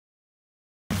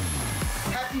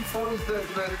Happy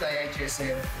 43rd birthday,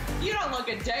 HSN. You don't look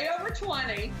a day over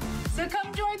 20. So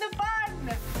come join the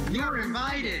fun. You're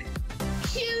invited.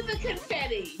 Cue the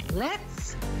confetti.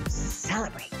 Let's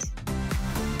celebrate.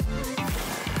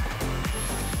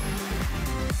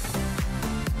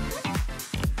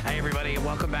 Hey everybody, and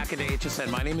welcome back into HSN.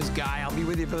 My name is Guy. I'll be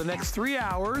with you for the next 3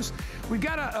 hours. We've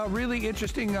got a really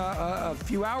interesting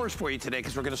few hours for you today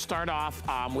because we're going to start off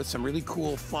with some really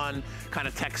cool, fun kind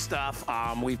of tech stuff.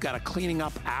 We've got a cleaning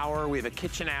up hour. We have a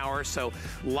kitchen hour. So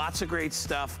lots of great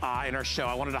stuff in our show.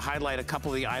 I wanted to highlight a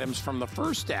couple of the items from the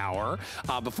first hour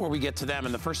before we get to them.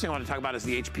 And the first thing I want to talk about is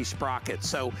the HP Sprocket.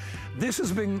 So this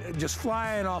has been just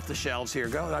flying off the shelves here.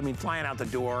 Flying out the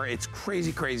door. It's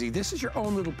crazy, crazy. This is your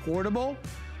own little portable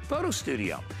photo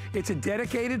studio. It's a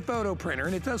dedicated photo printer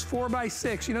and it does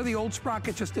 4x6. You know, the old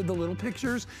Sprocket just did the little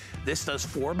pictures. This does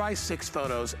 4x6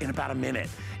 photos in about a minute.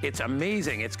 It's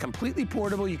amazing. It's completely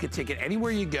portable. You can take it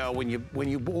anywhere you go. When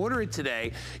you order it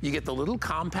today, you get the little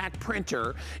compact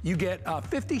printer. You get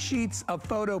 50 sheets of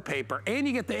photo paper and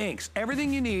you get the inks.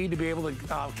 Everything you need to be able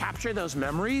to capture those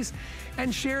memories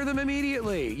and share them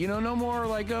immediately. You know, no more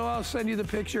like, oh, I'll send you the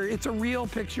picture. It's a real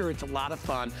picture. It's a lot of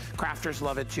fun. Crafters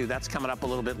love it too. That's coming up a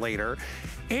little bit later.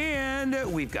 And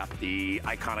we've got the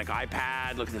iconic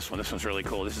iPad. Look at this one. This one's really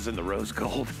cool. This is in the rose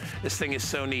gold. This thing is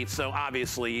so neat. So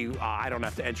obviously, I don't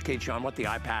have to educate you on what the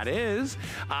iPad is.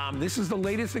 This is the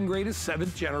latest and greatest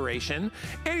 7th generation.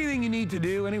 Anything you need to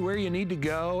do, anywhere you need to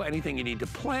go, anything you need to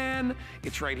plan,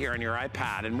 it's right here on your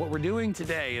iPad. And what we're doing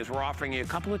today is we're offering you a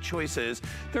couple of choices,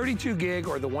 32 gig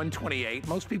or the 128.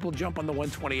 Most people jump on the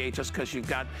 128 just because you've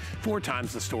got 4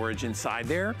 times the storage inside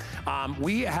there.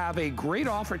 We have a great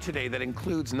offer today that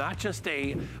includes not just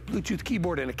a Bluetooth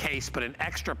keyboard in a case, but an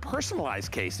extra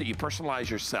personalized case that you personalize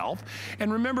yourself.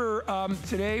 And remember,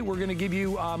 today we're gonna give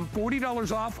you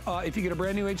 $40 off if you get a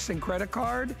brand new HSN credit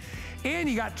card, and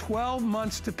you got 12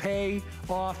 months to pay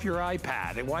off your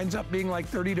iPad. It winds up being like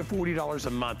 $30 to $40 a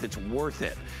month. It's worth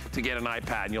it to get an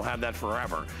iPad, and you'll have that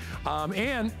forever.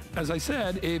 And as I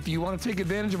said, if you wanna take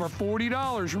advantage of our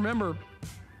 $40, remember,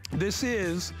 this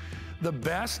is the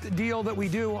best deal that we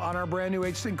do on our brand new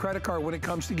HSN credit card when it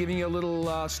comes to giving you a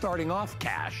little starting off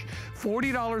cash.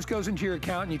 $40 goes into your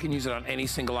account and you can use it on any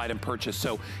single item purchase.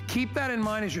 So keep that in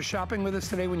mind as you're shopping with us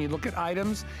today. When you look at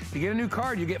items, if you get a new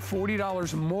card, you get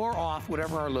 $40 more off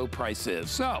whatever our low price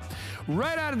is. So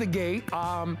right out of the gate,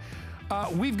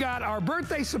 we've got our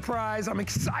birthday surprise. I'm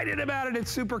excited about it.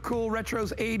 It's super cool.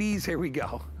 Retro's 80s. Here we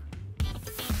go.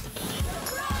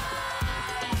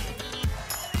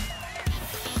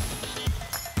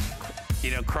 You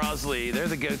know, Crosley, they're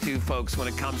the go-to folks when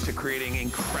it comes to creating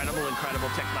incredible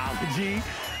technology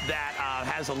that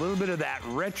has a little bit of that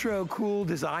retro cool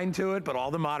design to it, but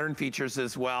all the modern features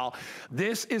as well.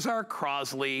 This is our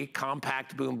Crosley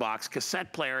compact boombox,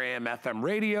 cassette player, AM, FM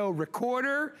radio,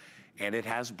 recorder, and it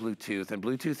has Bluetooth. And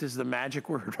Bluetooth is the magic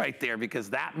word right there, because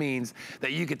that means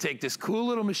that you could take this cool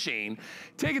little machine,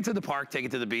 take it to the park, take it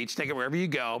to the beach, take it wherever you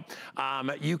go.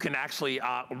 You can actually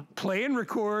play and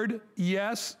record,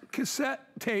 yes, cassette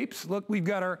tapes. Look, we've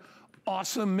got our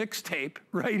awesome mixtape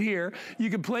right here. You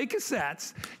can play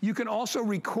cassettes. You can also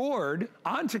record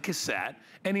onto cassette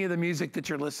any of the music that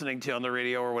you're listening to on the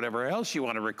radio or whatever else you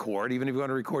want to record. Even if you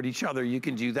want to record each other, you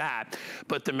can do that.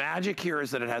 But the magic here is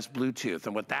that it has Bluetooth.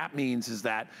 And what that means is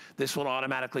that this will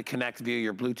automatically connect via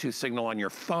your Bluetooth signal on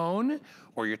your phone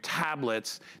or your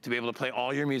tablets to be able to play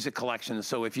all your music collections.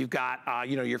 So if you've got,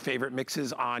 you know, your favorite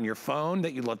mixes on your phone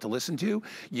that you love to listen to,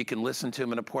 you can listen to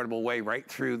them in a portable way right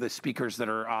through the speakers that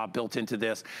are built into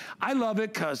this. I love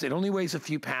it because it only weighs a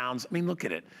few pounds. I mean, look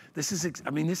at it. This is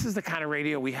the kind of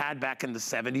radio we had back in the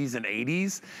 70s and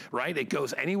 80s, right? It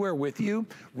goes anywhere with you.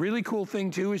 Really cool thing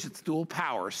too is it's dual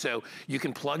power. So you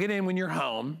can plug it in when you're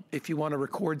home if you want to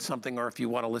record something or if you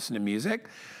want to listen to music.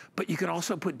 But you can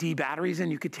also put D batteries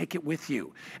in, you could take it with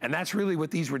you. And that's really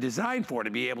what these were designed for, to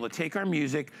be able to take our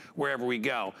music wherever we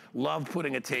go. Love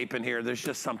putting a tape in here. There's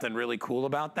just something really cool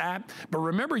about that. But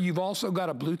remember, you've also got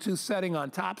a Bluetooth setting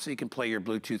on top so you can play your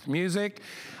Bluetooth music.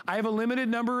 I have a limited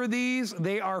number of these.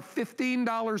 They are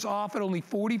 $15 off at only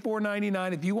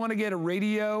 $44.99. If you want to get a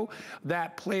radio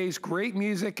that plays great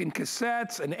music and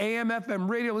cassettes, an AM, FM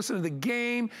radio, listen to the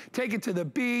game, take it to the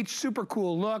beach, super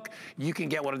cool look, you can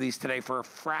get one of these today for a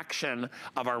fraction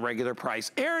of our regular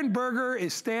price. Aaron Berger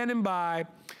is standing by,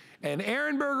 and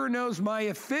Aaron Berger knows my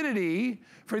affinity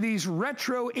for these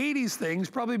retro 80s things,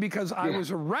 probably because I was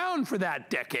around for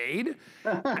that decade,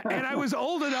 and I was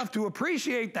old enough to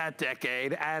appreciate that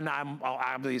decade, and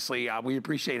obviously, we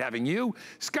appreciate having you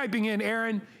Skyping in.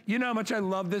 Aaron, you know how much I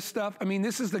love this stuff. I mean,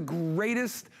 this is the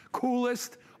greatest,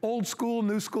 coolest, old school,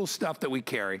 new school stuff that we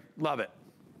carry. Love it.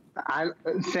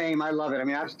 Same. I love it. I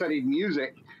mean, I've studied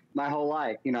music my whole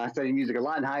life. You know, I studied music a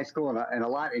lot in high school and a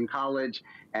lot in college,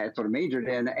 and sort of majored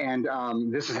in.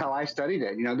 And this is how I studied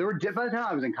it. You know, by the time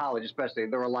I was in college, especially,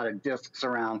 there were a lot of discs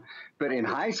around. But in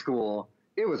high school,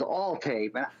 it was all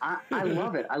tape, and I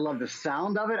love it. I love the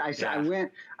sound of it.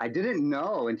 I didn't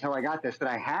know until I got this that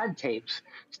I had tapes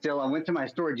still. I went to my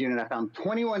storage unit. I found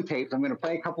 21 tapes. I'm going to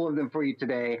play a couple of them for you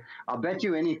today. I'll bet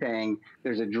you anything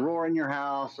there's a drawer in your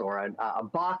house or a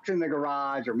box in the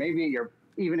garage, or maybe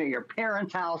even at your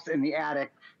parents' house in the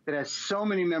attic that has so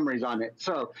many memories on it.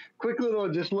 So quick little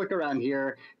just look around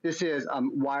here. This is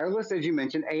wireless, as you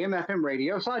mentioned, AM, FM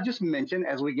radio. So I just mentioned,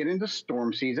 as we get into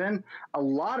storm season, a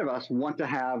lot of us want to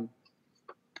have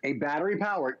a battery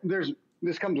powered.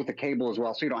 This comes with a cable as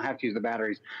well, so you don't have to use the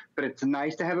batteries. But it's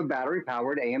nice to have a battery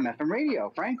powered AM, FM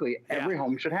radio. Frankly, every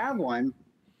home should have one.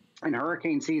 In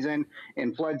hurricane season,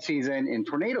 in flood season, in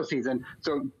tornado season.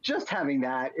 So just having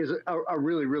that is a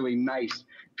really, really nice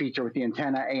feature with the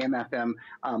antenna, AM, FM.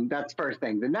 That's first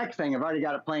thing. The next thing, I've already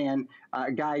got it playing.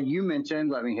 Guy, you mentioned,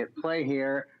 let me hit play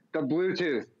here, the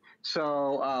Bluetooth.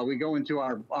 So we go into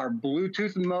our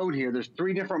Bluetooth mode here. There's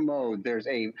 3 different modes. There's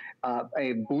a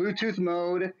Bluetooth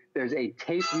mode, there's a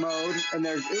tape mode, and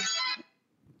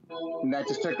and that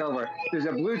just took over. There's a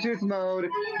Bluetooth mode,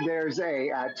 there's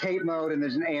a tape mode, and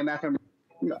there's an AM, FM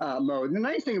mode. And the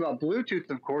nice thing about Bluetooth,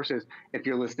 of course, is if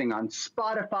you're listening on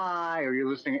Spotify or you're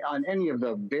listening on any of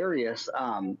the various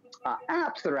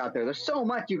apps that are out there, there's so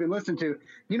much you can listen to.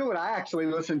 You know what I actually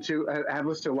have listened to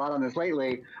a lot on this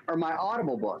lately, are my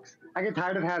Audible books. I get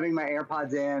tired of having my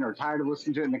AirPods in or tired of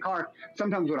listening to it in the car.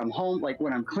 Sometimes when I'm home, like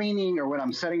when I'm cleaning or when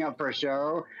I'm setting up for a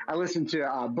show, I listen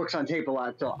to books on tape a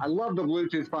lot. So I love the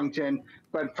Bluetooth function.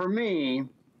 But for me,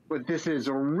 what this is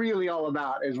really all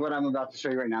about is what I'm about to show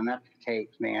you right now, and that's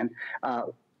tapes, man.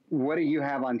 What do you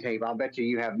have on tape? I'll bet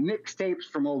you have mixtapes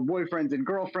from old boyfriends and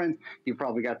girlfriends. You've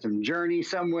probably got some Journey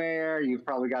somewhere. You've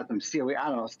probably got some Steely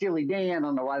Dan. I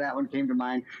don't know why that one came to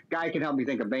mind. Guy can help me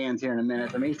think of bands here in a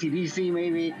minute. Some AC/DC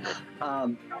maybe.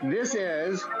 This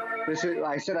is,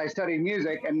 I said I studied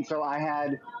music, and so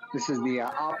this is the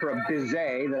Opera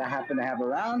Bizet that I happen to have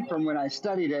around from when I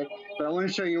studied it. But I want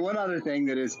to show you one other thing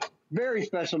that is very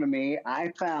special to me.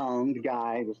 I found,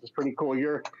 Guy, this is pretty cool.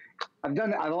 I've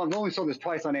only sold this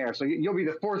twice on air, so you'll be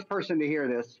the 4th person to hear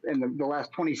this in the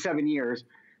last 27 years.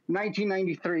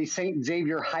 1993 St.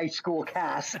 Xavier High School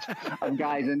cast of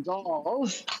Guys and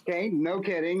Dolls. Okay, no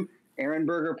kidding. Aaron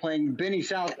Berger playing Benny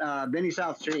South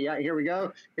Street. Yeah, here we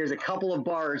go. Here's a couple of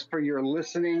bars for your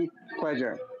listening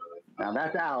pleasure. Now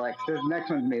that's Alex. This next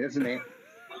one's me. This is me.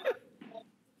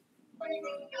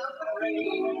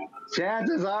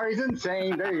 Chances are he's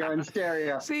insane. There you go, in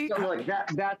stereo. See, so look,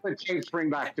 that's what tapes bring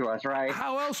back to us, right?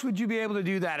 How else would you be able to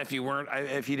do that if you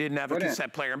didn't have a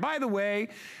cassette player? And by the way,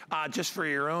 just for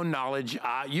your own knowledge,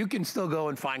 you can still go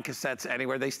and find cassettes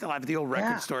anywhere. They still have the old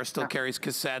record store still carries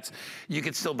cassettes. You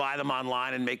can still buy them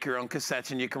online and make your own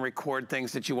cassettes, and you can record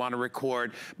things that you want to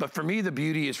record. But for me, the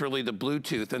beauty is really the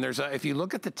Bluetooth. And if you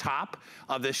look at the top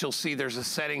of this, you'll see there's a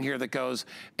setting here that goes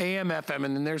AM, FM,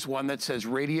 and then there's one that says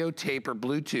radio, tape, or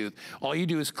Bluetooth. All you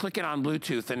do is click it on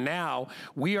Bluetooth, and now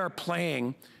we are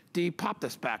playing. Dee, pop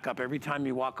this back up. Every time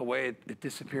you walk away, it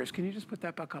disappears. Can you just put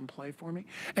that back on play for me?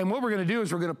 And what we're gonna do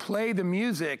is we're gonna play the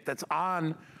music that's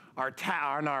on our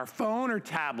phone or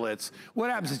tablets. What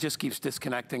happens is it just keeps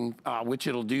disconnecting, which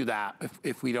it'll do that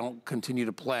if we don't continue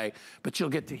to play, but you'll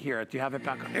get to hear it. Do you have it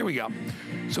back on? Here we go.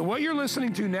 So what you're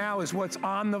listening to now is what's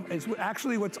on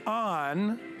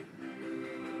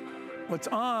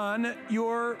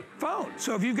your phone.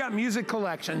 So if you've got music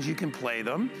collections, you can play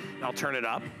them. I'll turn it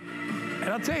up. And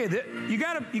I'll tell you that you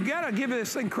gotta give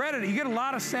this thing credit. You get a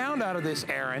lot of sound out of this,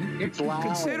 Aaron. It's loud.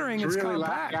 Considering it's really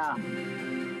compact. Loud.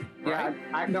 Yeah. Right?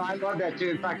 Yeah, I love that too.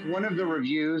 In fact, one of the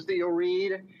reviews that you'll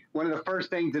read, one of the first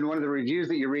things in one of the reviews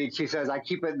that you read, she says, I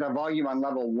keep the volume on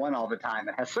level 1 all the time.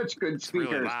 It has such good speakers.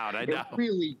 It's really loud, I know.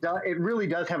 It really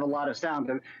does have a lot of sound.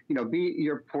 To, be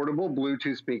your portable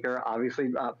Bluetooth speaker.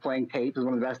 Obviously, playing tape is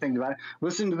one of the best things about it.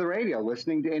 Listening to the radio,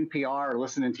 listening to NPR, or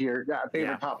listening to your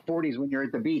favorite top 40s when you're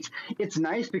at the beach. It's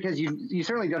nice because you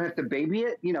certainly don't have to baby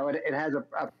it. It has a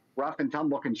rough and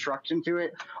tumble construction to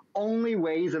it, only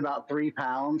weighs about 3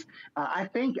 pounds. I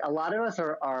think a lot of us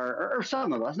or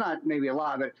some of us, not maybe a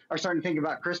lot, but are starting to think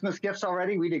about Christmas gifts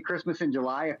already. We did Christmas in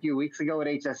July a few weeks ago at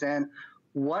HSN.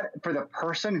 What, for the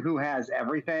person who has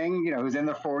everything, who's in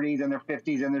their 40s and their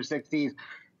 50s and their 60s,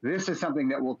 this is something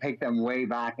that will take them way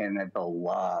back and that they'll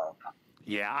love.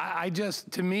 Yeah, I just,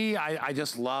 to me, I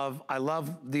just love, I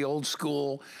love the old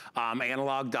school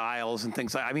analog dials and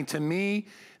things like, I mean, to me,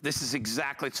 this is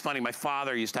exactly, it's funny, my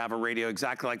father used to have a radio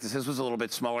exactly like this. This was a little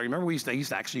bit smaller. You remember they used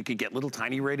to actually, you could get little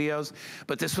tiny radios,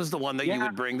 but this was the one that you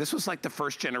would bring. This was like the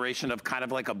first generation of kind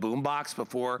of like a boom box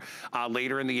before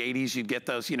later in the 80s, you'd get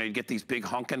those, you know, you'd get these big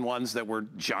honking ones that were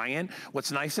giant.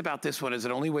 What's nice about this one is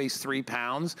it only weighs 3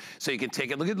 pounds, so you can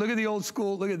take it. Look at the old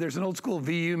school, there's an old school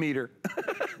VU meter.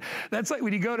 That's like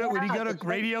when you go to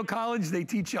radio college, they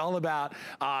teach you all about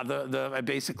the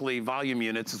basically volume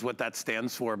units is what that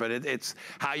stands for, but it's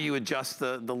how you adjust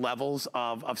the levels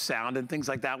of sound and things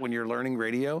like that when you're learning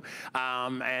radio.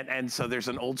 And so there's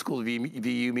an old school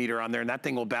VU meter on there, and that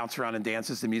thing will bounce around and dance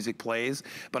as the music plays.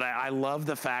 But I love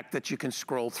the fact that you can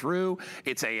scroll through.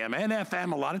 It's AM and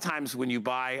FM. A lot of times when you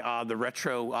buy the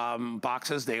retro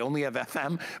boxes, they only have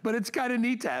FM, but it's kind of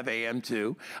neat to have AM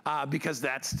too, because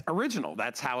that's original.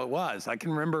 That's how it was. I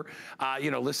can remember,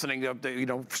 you know, listening to, you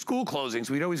know, school closings.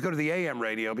 We'd always go to the AM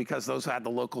radio because those had the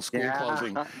local school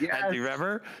closing. Yes. Do you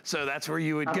remember? So that's where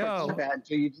you would go. That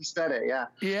until you just said it, yeah.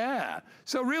 Yeah.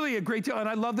 So really a great deal, and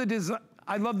I love the design.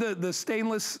 I love the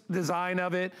stainless design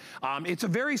of it. It's a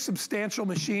very substantial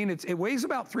machine. It weighs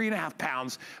about 3.5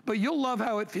 pounds, but you'll love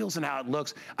how it feels and how it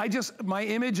looks. My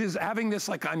image is having this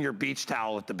like on your beach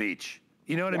towel at the beach.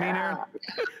 You know what I mean, Aaron?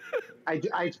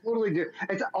 I totally do.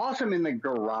 It's awesome in the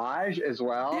garage as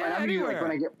well. Yeah, and I'm usually,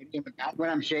 like when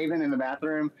I'm shaving in the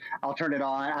bathroom, I'll turn it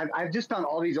on. I've just done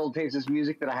all these old tapes of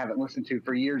music that I haven't listened to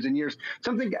for years and years.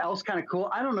 Something else kind of cool.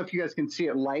 I don't know if you guys can see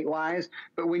it light wise,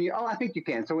 but when you, I think you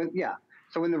can. So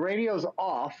when the radio's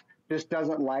off, this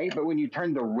doesn't light, but when you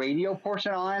turn the radio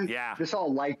portion on, this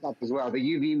all lights up as well. The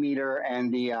UV meter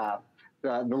and the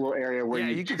little area where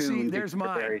you can tune see. There's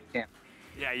mine.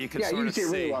 Yeah, you can sort of see. Yeah, you can see it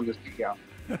really well in the studio.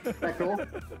 Isn't that cool?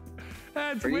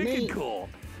 That's wicked cool.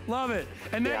 Love it.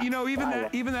 And that, you know,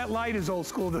 even that light is old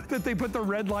school, that they put the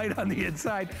red light on the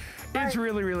inside. It's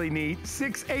really, really neat.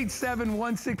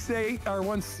 687-168, or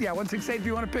 168 if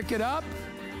you want to pick it up.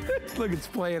 Look, it's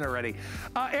playing already.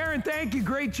 Aaron, thank you.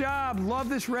 Great job. Love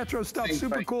this retro stuff. Thanks,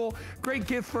 super buddy. Cool. Great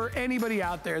gift for anybody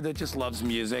out there that just loves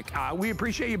music. We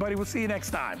appreciate you, buddy. We'll see you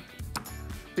next time.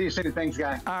 See you soon. Thanks,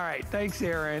 guys. All right. Thanks,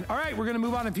 Aaron. All right. We're going to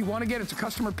move on. If you want to get it, it's a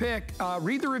customer pick.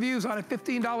 Read the reviews on it.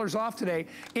 $15 off today.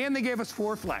 And they gave us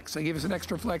 4 flex. They gave us an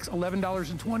extra flex,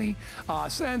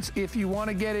 $11.20. If you want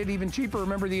to get it even cheaper,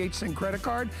 remember the HSN credit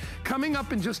card. Coming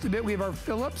up in just a bit, we have our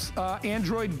Philips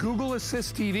Android Google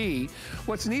Assist TV.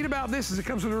 What's neat about this is it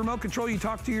comes with a remote control. You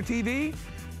talk to your TV.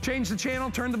 Change the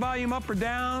channel, turn the volume up or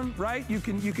down, right? You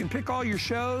can pick all your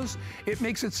shows. It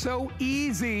makes it so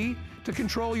easy to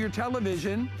control your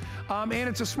television. And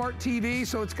it's a smart TV,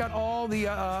 so it's got all the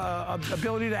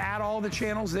ability to add all the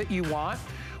channels that you want.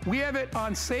 We have it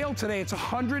on sale today. It's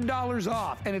 $100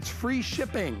 off, and it's free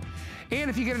shipping. And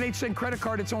if you get an HSN credit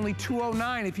card, it's only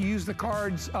 $209 if you use the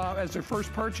cards as their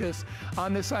first purchase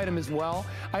on this item as well.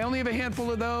 I only have a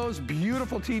handful of those.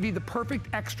 Beautiful TV, the perfect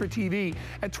extra TV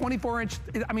at 24-inch.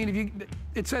 I mean,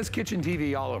 it says kitchen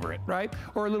TV all over it, right?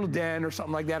 Or a little den or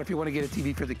something like that if you want to get a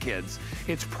TV for the kids.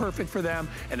 It's perfect for them,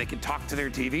 and they can talk to their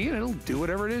TV, and it'll do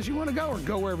whatever it is you want to go or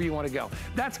go wherever you want to go.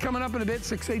 That's coming up in a bit,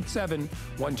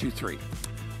 687-123.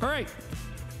 All right.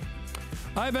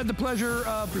 I've had the pleasure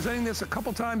of presenting this a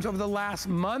couple times over the last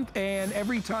month, and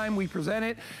every time we present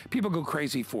it, people go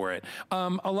crazy for it.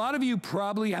 A lot of you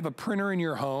probably have a printer in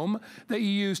your home that you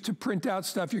use to print out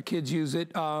stuff. Your kids use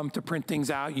it to print things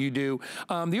out. You do.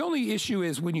 The only issue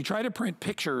is when you try to print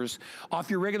pictures off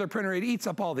your regular printer, it eats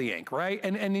up all the ink, right?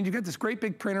 And then you got this great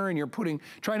big printer, and you're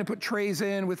trying to put trays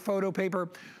in with photo paper.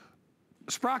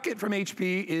 Sprocket from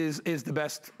HP is the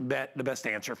best bet, the best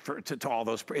answer to all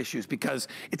those issues, because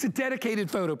it's a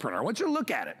dedicated photo printer. I want you to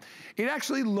look at it. It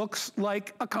actually looks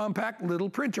like a compact little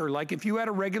printer. Like if you had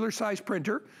a regular size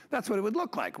printer, that's what it would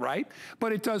look like, right?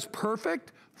 But it does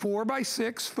perfect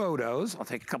 4x6 photos. I'll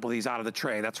take a couple of these out of the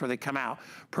tray. That's where they come out.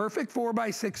 Perfect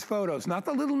 4x6 photos, not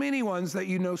the little mini ones that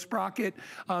you know Sprocket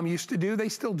used to do. They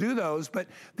still do those, but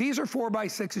these are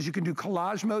 4x6s. You can do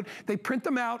collage mode. They print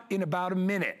them out in about a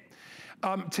minute.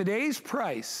 Today's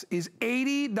price is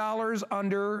 $80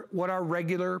 under what our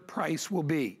regular price will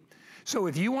be. So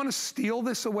if you want to steal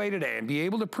this away today and be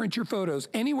able to print your photos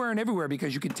anywhere and everywhere,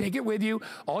 because you can take it with you,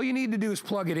 all you need to do is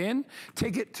plug it in,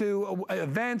 take it to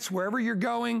events, wherever you're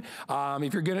going.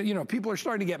 If you're gonna, you know, people are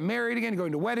starting to get married again,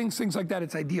 going to weddings, things like that,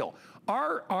 it's ideal.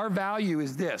 Our value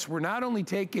is this. We're not only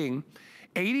taking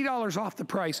 $80 off the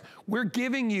price, we're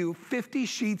giving you 50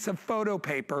 sheets of photo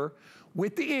paper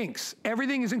with the inks.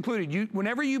 Everything is included.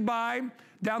 Whenever you buy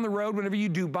down the road, whenever you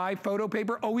do buy photo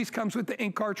paper, always comes with the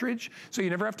ink cartridge, so you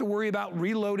never have to worry about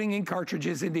reloading ink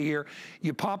cartridges into here.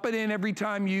 You pop it in every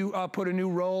time you put a new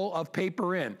roll of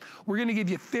paper in. We're gonna give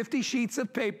you 50 sheets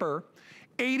of paper,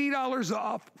 $80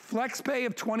 off, flex pay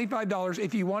of $25.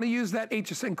 If you want to use that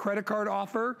HSN credit card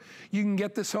offer, you can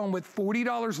get this home with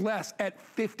 $40 less at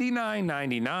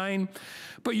 $59.99.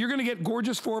 But you're going to get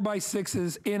gorgeous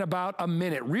 4x6s in about a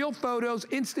minute. Real photos,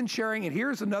 instant sharing, and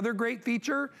here's another great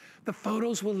feature. The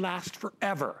photos will last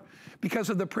forever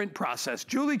because of the print process.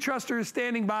 Julie Truster is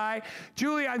standing by.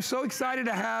 Julie, I'm so excited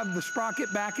to have the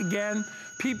Sprocket back again.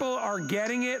 People are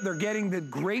getting it. They're getting the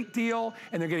great deal,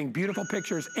 and they're getting beautiful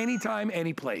pictures anytime,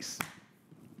 any place.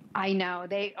 I know,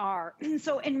 they are.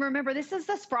 So, and remember, this is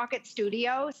the Sprocket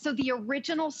Studio. So the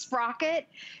original Sprocket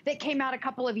that came out a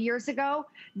couple of years ago,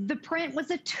 the print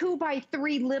was a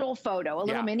 2x3 little photo, a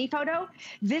little mini photo.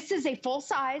 This is a full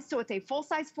size. So it's a full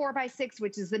size 4x6,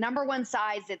 which is the #1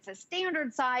 size. It's a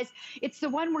standard size. It's the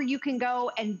one where you can go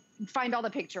and find all the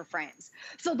picture frames.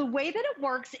 So the way that it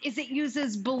works is it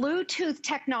uses Bluetooth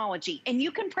technology, and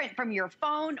you can print from your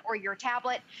phone or your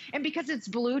tablet. And because it's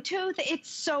Bluetooth, it's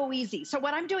so easy. So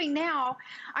what I'm doing now,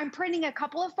 I'm printing a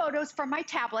couple of photos from my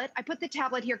tablet. I put the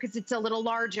tablet here because it's a little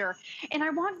larger. And I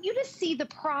want you to see the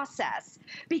process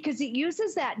because it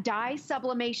uses that dye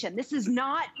sublimation. This is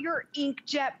not your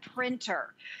inkjet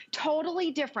printer. Totally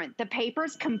different. The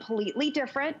paper's completely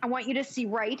different. I want you to see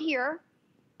right here.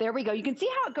 There we go. You can see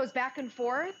how it goes back and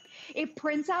forth. It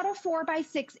prints out a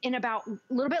 4x6 in about a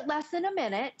little bit less than a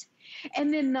minute.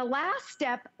 And then the last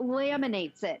step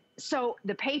laminates it. So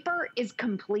the paper is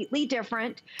completely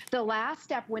different. The last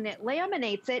step, when it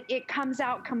laminates it, it comes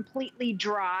out completely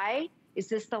dry. Is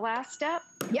this the last step?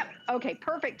 Yep. Okay,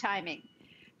 perfect timing.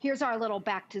 Here's our little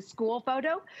back to school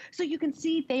photo. So you can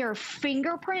see they are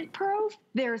fingerprint proof,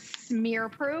 they're smear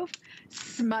proof,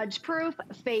 smudge proof,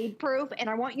 fade proof, and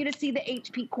I want you to see the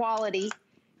HP quality.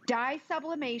 Dye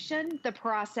sublimation, the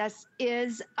process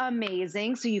is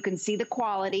amazing, so you can see the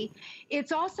quality.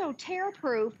 It's also tear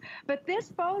proof, but this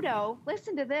photo,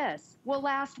 listen to this, will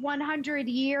last 100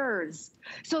 years.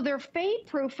 So they're fade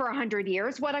proof for 100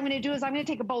 years. What I'm gonna do is I'm gonna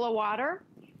take a bowl of water.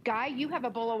 Guy, you have a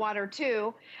bowl of water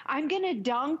too. I'm gonna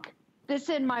dunk this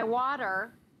in my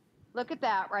water. Look at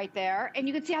that right there. And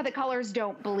you can see how the colors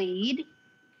don't bleed.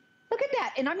 Look at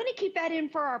that. And I'm gonna keep that in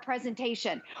for our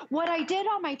presentation. What I did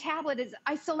on my tablet is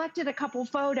I selected a couple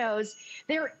photos.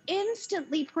 They're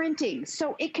instantly printing.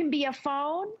 So it can be a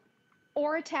phone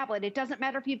or a tablet. It doesn't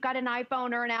matter if you've got an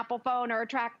iPhone or an Apple phone or a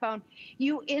track phone.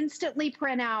 You instantly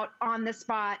print out on the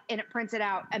spot and it prints it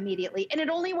out immediately. And it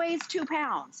only weighs 2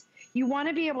 pounds. You want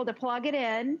to be able to plug it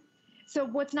in. So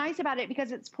what's nice about it,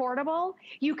 because it's portable,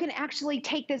 you can actually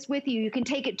take this with you. You can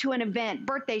take it to an event,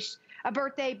 a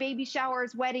birthday, baby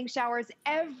showers, wedding showers.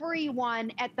 Everyone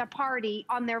at the party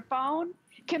on their phone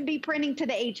can be printing to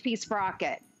the HP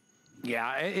Sprocket.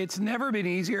 Yeah, it's never been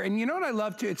easier. And you know what I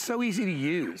love too? It's so easy to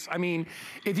use. I mean,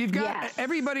 if you've got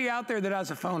everybody out there that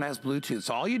has a phone has Bluetooth.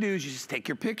 So all you do is you just take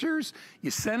your pictures, you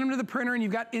send them to the printer, and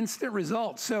you've got instant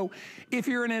results. So if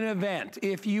you're in an event,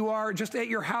 if you are just at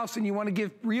your house and you want to give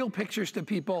real pictures to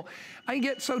people, I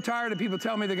get so tired of people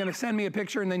telling me they're going to send me a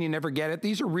picture and then you never get it.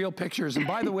 These are real pictures. And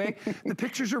by the way, the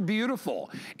pictures are beautiful.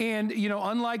 And, you know,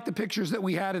 unlike the pictures that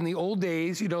we had in the old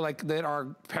days, you know, like that our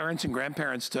parents and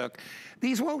grandparents took,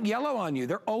 these won't yellow on you.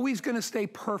 They're always gonna stay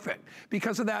perfect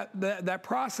because of that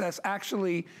process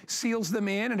actually seals them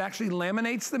in. It actually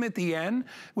laminates them at the end,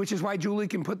 which is why Julie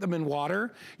can put them in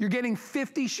water. You're getting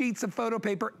 50 sheets of photo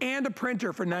paper and a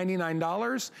printer for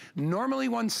 $99, normally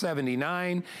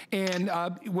 $179. And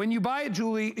when you buy it,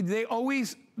 Julie,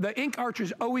 the ink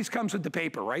cartridge always comes with the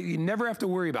paper, right? You never have to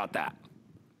worry about that.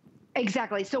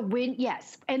 Exactly, so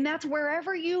yes, and that's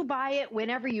wherever you buy it,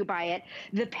 whenever you buy it,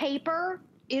 the paper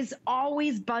is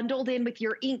always bundled in with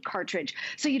your ink cartridge,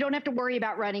 so you don't have to worry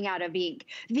about running out of ink.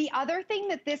 The other thing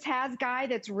that this has, Guy,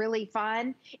 that's really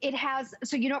fun, it has,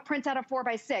 so you know it prints out a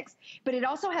 4x6, but it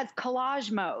also has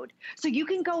collage mode. So you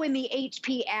can go in the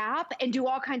HP app and do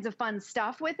all kinds of fun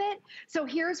stuff with it. So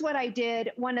here's what I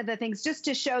did, one of the things, just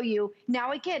to show you.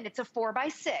 Now again, it's a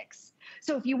 4x6.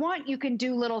 So if you want, you can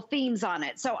do little themes on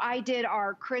it. So I did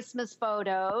our Christmas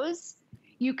photos.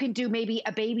 You can do maybe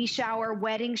a baby shower,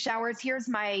 wedding showers. Here's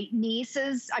my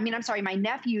my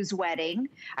nephew's wedding.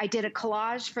 I did a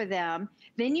collage for them.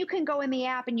 Then you can go in the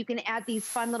app and you can add these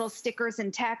fun little stickers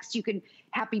and text. You can,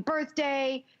 happy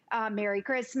birthday, Merry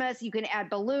Christmas. You can add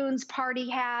balloons, party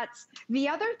hats. The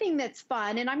other thing that's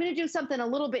fun, and I'm gonna do something a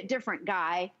little bit different,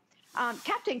 Guy.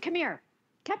 Captain, come here.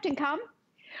 Captain, come.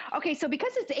 Okay, so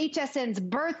because it's HSN's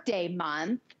birthday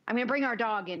month, I'm going to bring our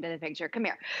dog into the picture. Come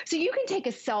here. So you can take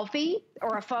a selfie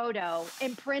or a photo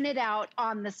and print it out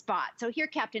on the spot. So here,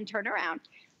 Captain, turn around.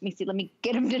 Let me see. Let me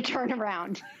get him to turn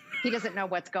around. He doesn't know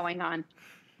what's going on.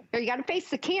 Here, you got to face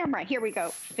the camera. Here we go.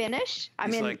 Finish.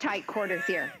 I'm in tight quarters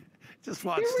here. Just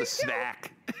wants the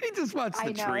snack. He just wants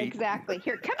the treat. I know, exactly.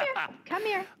 Here, come here. Come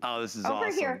here. Oh, this is Over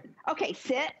awesome. here. Okay,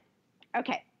 sit.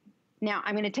 Okay. Now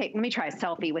I'm going to let me try a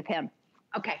selfie with him.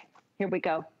 Okay, here we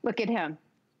go. Look at him.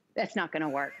 That's not going to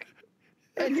work.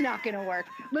 It's not going to work.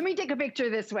 Let me take a picture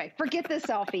this way. Forget the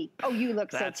selfie. Oh, you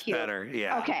look so cute. That's better,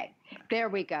 yeah. Okay, there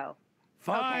we go.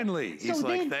 Finally. Okay. He's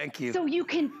like, thank you. So you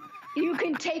can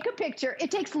take a picture. It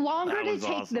takes longer to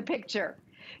take the picture.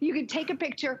 You can take a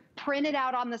picture, print it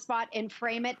out on the spot, and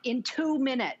frame it in 2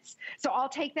 minutes. So I'll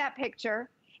take that picture.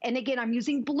 And again, I'm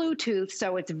using Bluetooth,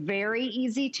 so it's very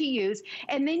easy to use.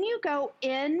 And then you go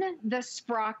in the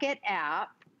Sprocket app.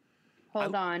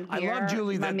 Hold on here. I love,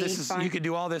 Julie, that you can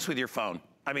do all this with your phone.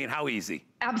 I mean, how easy?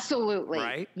 Absolutely.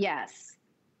 Right? Yes.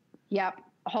 Yep.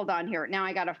 Hold on here. Now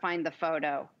I got to find the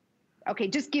photo. Okay,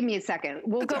 just give me a second.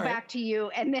 We'll go back to you,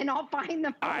 and then I'll find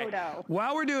the photo. Right.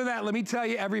 While we're doing that, let me tell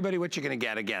you, everybody, what you're going to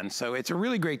get again. So it's a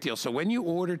really great deal. So when you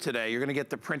order today, you're going to get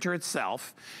the printer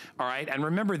itself, all right? And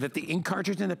remember that the ink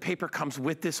cartridge and the paper comes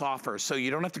with this offer, so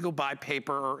you don't have to go buy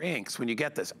paper or inks when you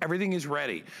get this. Everything is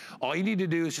ready. All you need to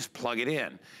do is just plug it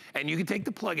in. And you can take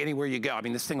the plug anywhere you go. I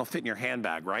mean, this thing will fit in your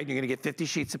handbag, right? You're going to get 50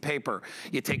 sheets of paper.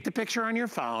 You take the picture on your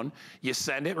phone, you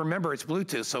send it. Remember, it's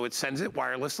Bluetooth, so it sends it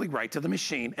wirelessly right to the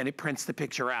machine, and it prints the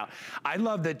picture out. I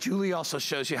love that Julie also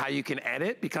shows you how you can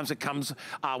edit, because it comes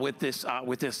with the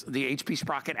HP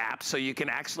Sprocket app, so you can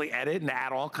actually edit and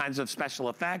add all kinds of special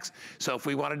effects. So if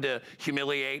we wanted to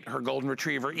humiliate her golden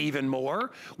retriever even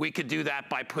more, we could do that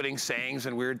by putting sayings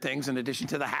and weird things in addition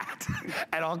to the hat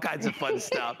and all kinds of fun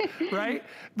stuff, right?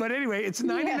 But anyway, it's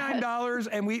 $99,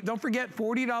 and we don't forget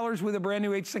 $40 with a brand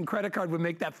new HSN credit card would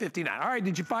make that $59. All right,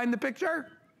 did you find the picture?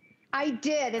 I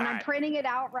did, and I'm printing it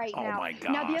out right now. Oh my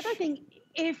gosh. Now the other thing,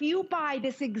 if you buy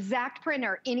this exact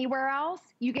printer anywhere else,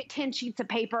 you get 10 sheets of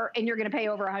paper and you're going to pay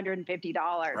over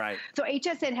 $150. Right. So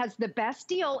HSN has the best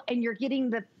deal, and you're getting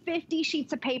the 50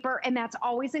 sheets of paper, and that's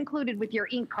always included with your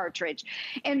ink cartridge.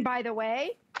 And by the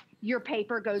way, your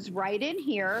paper goes right in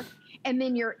here, and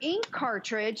then your ink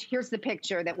cartridge, here's the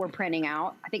picture that we're printing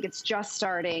out. I think it's just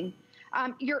starting.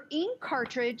 Your ink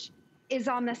cartridge is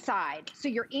on the side. So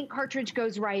your ink cartridge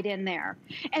goes right in there.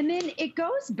 And then it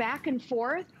goes back and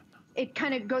forth. It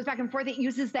kind of goes back and forth. It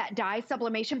uses that dye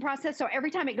sublimation process. So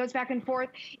every time it goes back and forth,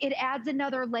 it adds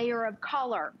another layer of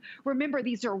color. Remember,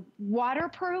 these are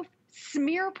waterproof,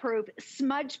 smear-proof,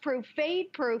 smudge-proof,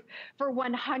 fade-proof for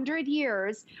 100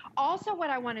 years. Also, what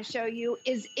I want to show you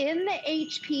is in the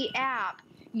HP app,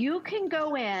 you can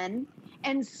go in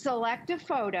and select a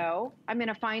photo. I'm going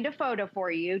to find a photo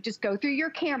for you. Just go through your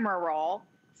camera roll,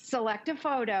 select a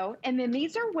photo, and then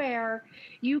these are where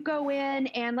you go in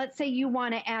and let's say you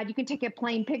want to add, you can take a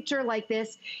plain picture like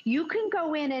this. You can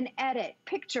go in and edit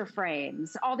picture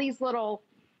frames, all these little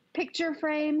picture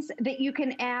frames that you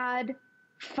can add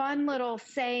fun little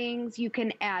sayings. You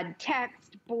can add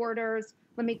text, borders.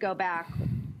 Let me go back.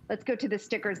 Let's go to the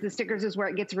stickers. The stickers is where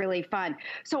it gets really fun.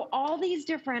 So all these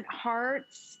different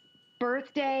hearts,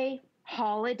 birthday,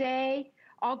 holiday,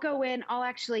 I'll go in, I'll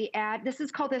actually add, this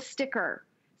is called a sticker.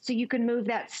 So you can move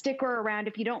that sticker around.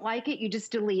 If you don't like it, you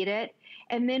just delete it.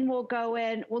 And then we'll go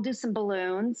in, we'll do some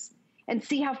balloons and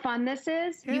see how fun this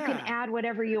is. Yeah. You can add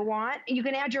whatever you want. You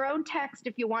can add your own text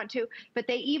if you want to, but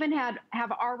they even have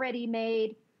already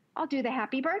made, I'll do the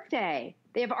happy birthday.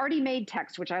 They have already made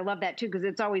text, which I love that too, because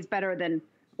it's always better than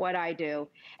what I do.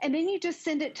 And then you just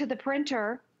send it to the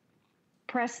printer,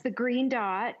 press the green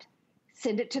dot,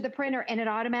 send it to the printer, and it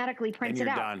automatically prints it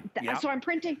out. Done. Yep. So I'm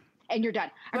printing, and you're done.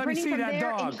 I'm printing from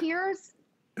there, and here's,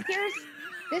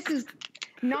 this is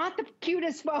not the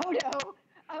cutest photo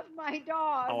of my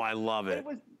dog. Oh, I love it. It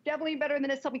was definitely better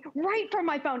than a selfie, right from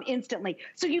my phone instantly.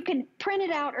 So you can print it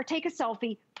out or take a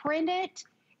selfie, print it,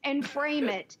 and frame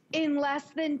it in less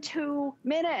than 2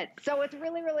 minutes. So it's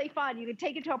really, really fun. You can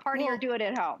take it to a party or do it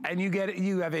at home. And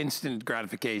you have instant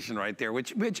gratification right there,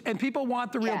 and people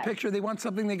want the real picture. They want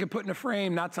something they can put in a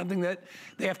frame, not something that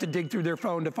they have to dig through their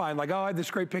phone to find. Like, oh, I have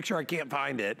this great picture, I can't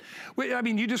find it. I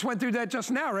mean, you just went through that just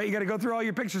now, right? You got to go through all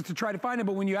your pictures to try to find it.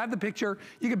 But when you have the picture,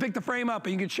 you can pick the frame up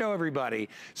and you can show everybody.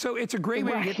 So it's a great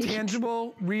way to get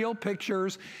tangible, real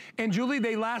pictures. And Julie,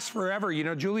 they last forever. You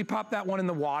know, Julie popped that one in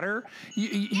the water.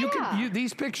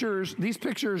 these pictures,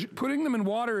 putting them in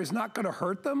water is not gonna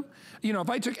hurt them. You know, if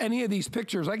I took any of these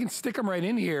pictures, I can stick them right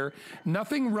in here.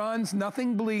 Nothing runs,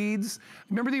 nothing bleeds.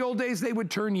 Remember the old days they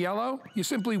would turn yellow? You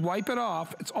simply wipe it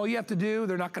off. It's all you have to do.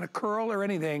 They're not gonna curl or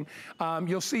anything.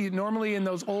 You'll see normally in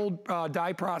those old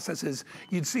dye processes,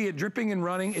 you'd see it dripping and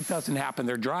running. It doesn't happen.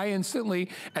 They're dry instantly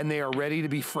and they are ready to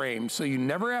be framed. So you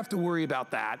never have to worry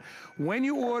about that. When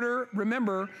you order,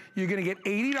 remember, you're gonna get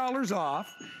 $80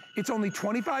 off. It's only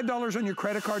 $25 on your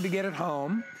credit card to get it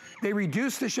home. They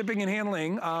reduced the shipping and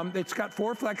handling. It's got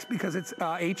 4 flex because it's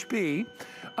HP.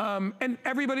 And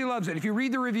everybody loves it. If you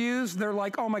read the reviews, they're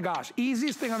like, oh my gosh,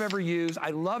 easiest thing I've ever used.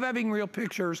 I love having real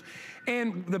pictures.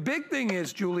 And the big thing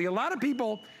is, Julie, a lot of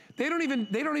people, they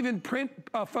don't even print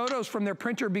photos from their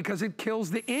printer because it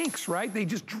kills the inks, right? They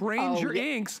just drains your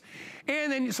inks.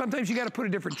 And then sometimes you gotta put a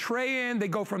different tray in. They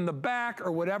go from the back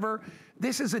or whatever.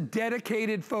 This is a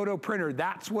dedicated photo printer.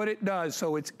 That's what it does.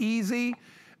 So it's easy.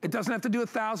 It doesn't have to do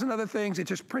 1,000 other things. It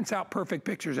just prints out perfect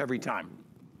pictures every time.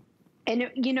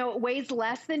 And you know, it weighs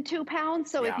less than 2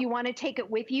 pounds. So if you want to take it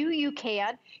with you, you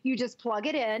can. You just plug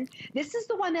it in. This is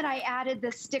the one that I added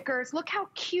the stickers. Look how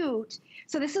cute.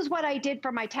 So this is what I did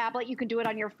for my tablet. You can do it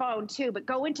on your phone too, but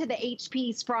go into the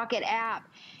HP Sprocket app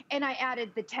and I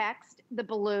added the text, the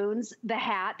balloons, the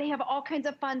hat. They have all kinds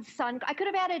of fun I could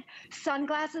have added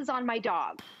sunglasses on my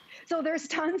dog. So there's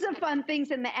tons of fun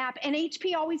things in the app, and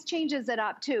HP always changes it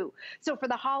up too. So for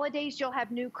the holidays, you'll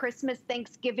have new Christmas,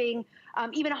 Thanksgiving,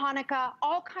 even Hanukkah,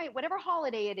 whatever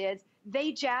holiday it is,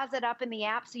 they jazz it up in the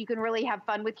app so you can really have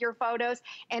fun with your photos.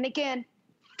 And again,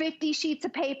 50 sheets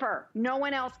of paper. No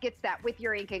one else gets that with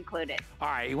your ink included. All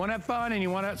right, you wanna have fun and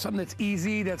you want something that's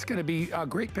easy, that's gonna be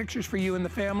great pictures for you and the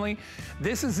family.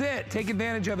 This is it, take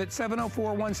advantage of it,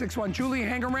 704-161. Julie,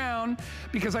 hang around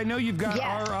because I know you've got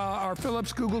our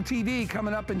Philips Google TV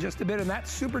coming up in just a bit and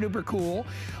that's super duper cool.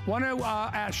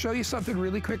 Wanna show you something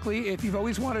really quickly. If you've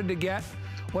always wanted to get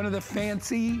one of the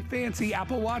fancy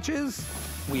Apple Watches,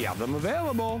 we have them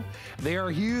available. They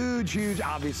are huge,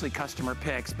 obviously customer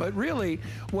picks, but really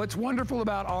what's wonderful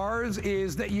about ours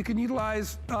is that you can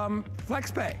utilize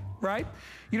FlexPay, right?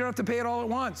 You don't have to pay it all at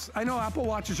once. I know Apple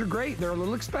Watches are great. They're a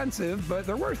little expensive, but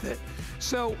they're worth it.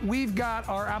 So we've got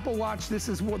our Apple Watch. This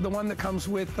is the one that comes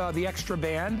with the extra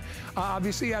band.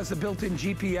 Obviously has the built-in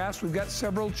GPS. We've got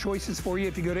several choices for you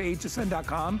if you go to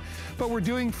hsn.com, but we're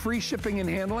doing free shipping and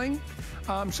handling.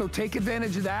 So take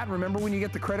advantage of that. Remember, when you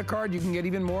get the credit card, you can get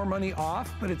even more money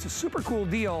off, but it's a super cool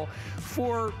deal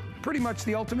for pretty much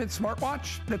the ultimate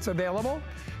smartwatch that's available.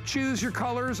 Choose your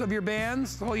colors of your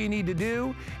bands, that's all you need to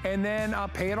do, and then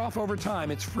pay it off over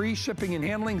time. It's free shipping and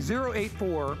handling.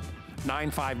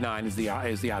 084-959 is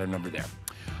the item number there.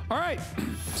 All right,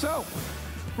 so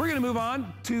we're gonna move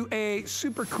on to a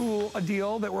super cool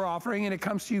deal that we're offering, and it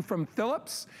comes to you from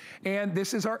Philips, and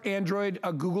this is our Android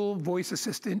Google Voice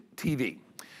Assistant TV.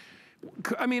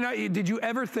 I mean, did you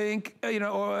ever think,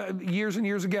 years and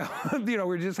years ago,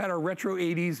 we just had our retro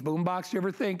 80s boombox. Do you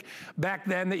ever think back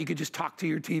then that you could just talk to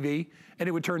your TV and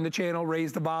it would turn the channel,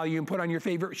 raise the volume, put on your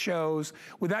favorite shows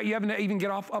without you having to even get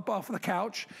up off the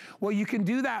couch? Well, you can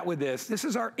do that with this. This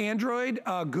is our Android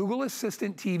Google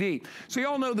Assistant TV. So you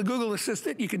all know the Google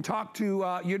Assistant. You can talk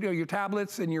to your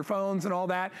tablets and your phones and all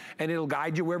that, and it'll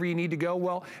guide you wherever you need to go.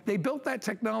 Well, they built that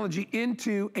technology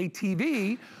into a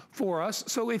TV for us.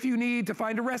 So if you need to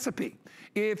find a recipe,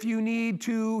 if you need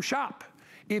to shop,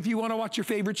 if you want to watch your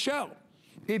favorite show,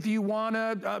 if you want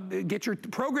to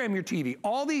program your TV,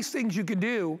 all these things you can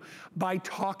do by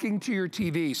talking to your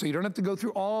TV. So you don't have to go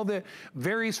through all the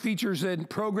various features and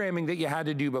programming that you had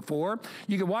to do before.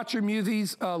 You can watch your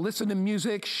movies, listen to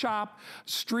music, shop,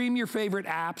 stream your favorite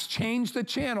apps, change the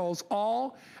channels,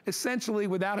 all essentially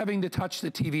without having to touch the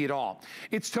TV at all.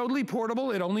 It's totally portable.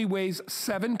 It only weighs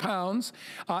 7 pounds.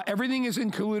 Everything is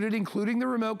included, including the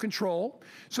remote control.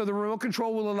 So the remote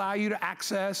control will allow you to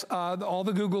access all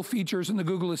the Google features and the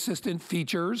Google Assistant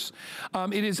features.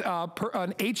 It is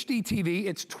an HD TV.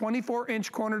 It's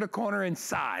 24-inch corner to corner in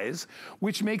size,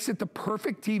 which makes it the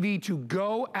perfect TV to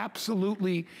go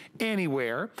absolutely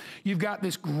anywhere. You've got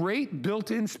this great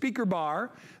built-in speaker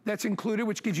bar that's included,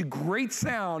 which gives you great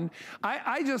sound.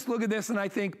 I just look at this and I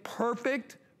think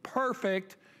perfect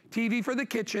TV for the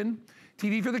kitchen,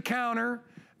 TV for the counter,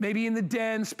 maybe in the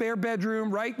den, spare bedroom,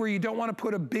 right, where you don't want to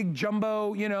put a big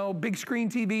jumbo, big screen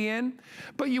TV in,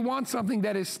 but you want something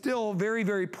that is still very,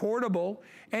 very portable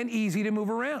and easy to move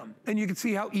around. And you can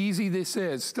see how easy this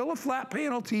is. Still a flat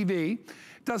panel TV.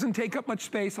 Doesn't take up much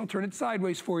space. I'll turn it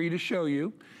sideways for you to show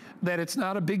you that it's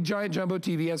not a big giant jumbo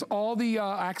TV. It has all the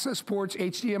access ports,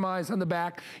 HDMI's on the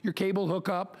back, your cable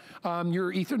hookup,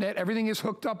 your Ethernet, everything is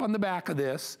hooked up on the back of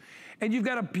this. And you've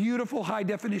got a beautiful high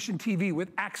definition TV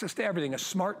with access to everything, a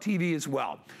smart TV as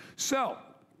well. So,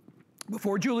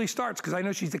 before Julie starts, because I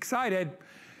know she's excited,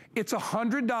 it's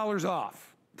 $100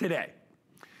 off today.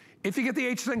 If you get the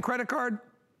HSN credit card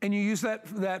and you use that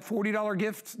 $40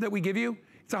 gift that we give you,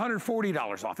 it's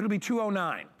 $140 off. It'll be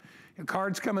 $209. Your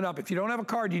card's coming up. If you don't have a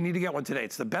card, you need to get one today.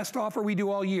 It's the best offer we do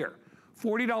all year.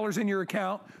 $40 in your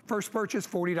account, first purchase,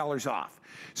 $40 off.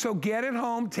 So get it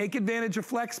home, take advantage of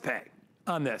FlexPay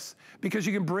on this, because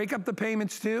you can break up the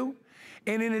payments too.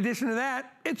 And in addition to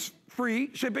that, it's free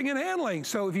shipping and handling.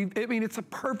 So it's a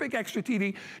perfect extra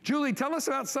TV. Julie, tell us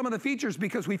about some of the features,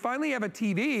 because we finally have a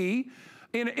TV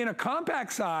in a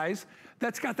compact size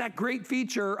that's got that great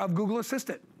feature of Google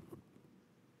Assistant.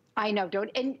 I know, Guy,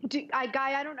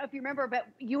 I don't know if you remember, but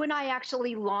you and I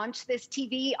actually launched this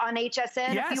TV on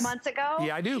HSN a few months ago.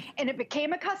 Yeah, I do. And it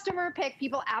became a customer pick.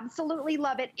 People absolutely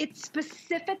love it. It's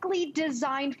specifically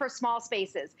designed for small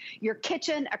spaces. Your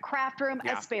kitchen, a craft room,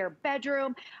 a spare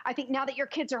bedroom. I think now that your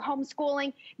kids are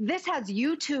homeschooling, this has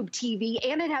YouTube TV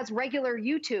and it has regular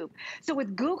YouTube. So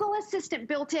with Google Assistant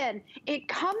built in, it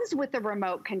comes with the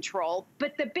remote control.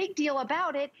 But the big deal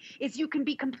about it is you can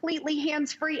be completely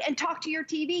hands-free and talk to your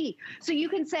TV. So you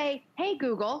can say, hey,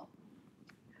 Google,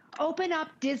 open up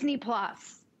Disney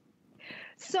Plus.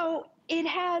 So it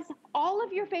has all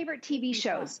of your favorite TV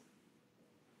shows.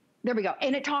 There we go.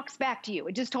 And it talks back to you.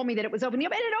 It just told me that it was opening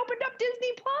up, and it opened up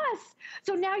Disney Plus.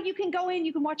 So now you can go in,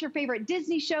 you can watch your favorite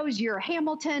Disney shows, your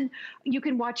Hamilton, you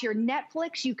can watch your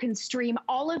Netflix, you can stream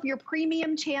all of your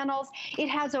premium channels. It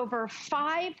has over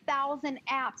 5,000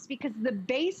 apps, because the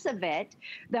base of it,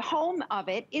 the home of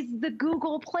it, is the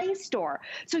Google Play Store.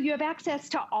 So you have access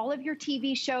to all of your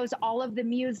TV shows, all of the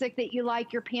music that you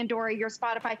like, your Pandora, your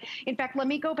Spotify. In fact, let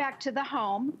me go back to the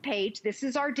home page. This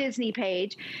is our Disney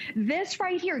page. This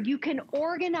right here, you can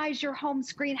organize your home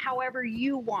screen however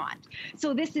you want.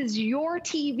 So this is your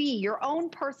TV, your own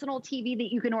personal TV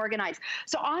that you can organize.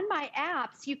 So on my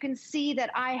apps, you can see that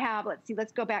I have,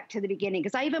 let's go back to the beginning,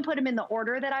 because I even put them in the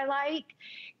order that I like.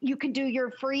 You can do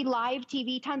your free live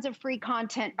TV, tons of free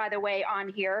content, by the way, on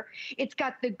here. It's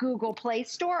got the Google Play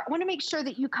Store. I want to make sure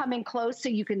that you come in close so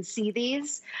you can see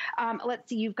these. Let's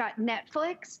see, you've got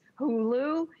Netflix,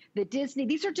 Hulu, the Disney.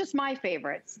 These are just my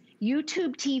favorites.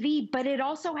 YouTube TV, but it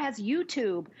also has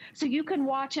YouTube. So you can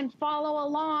watch and follow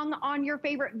along on your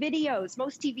favorite videos.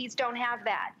 Most TVs don't have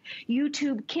that.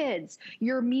 YouTube Kids,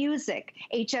 your music,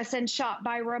 HSN Shop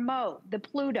by Remote, the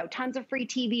Pluto, tons of free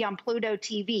TV on Pluto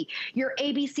TV, your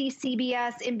ABC,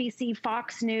 CBS, NBC,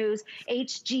 Fox News,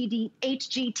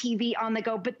 HGTV on the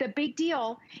go. But the big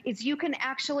deal is you can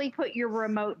actually put your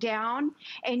remote down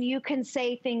and you can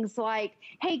say things like,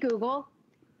 hey, Google,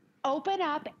 open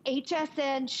up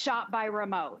HSN Shop by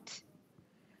Remote.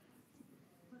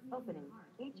 Opening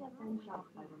HSN Shop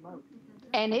by Remote.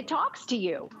 And it talks to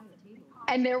you.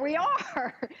 And there we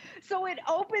are. So it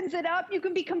opens it up. You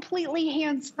can be completely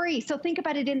hands-free. So think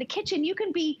about it in the kitchen. You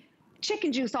can be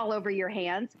chicken juice all over your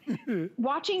hands,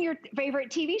 watching your favorite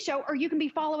TV show, or you can be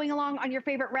following along on your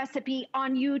favorite recipe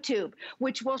on YouTube,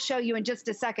 which we'll show you in just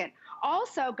a second.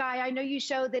 Also, Guy, I know you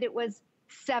showed that it was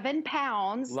 7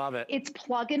 pounds. Love it. It's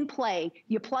plug and play.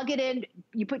 You plug it in,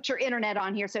 you put your internet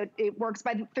on here, so it works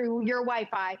through your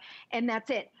Wi-Fi, and that's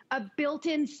it. A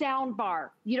built-in sound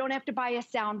bar. You don't have to buy a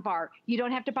sound bar. You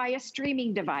don't have to buy a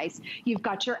streaming device. You've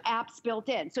got your apps built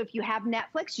in. So if you have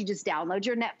Netflix, you just download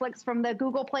your Netflix from the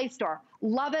Google Play Store.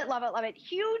 Love it, love it, love it.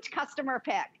 Huge customer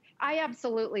pick. I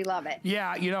absolutely love it.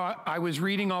 Yeah, you know, I was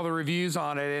reading all the reviews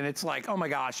on it, and it's like, oh my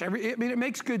gosh, I mean, it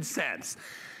makes good sense.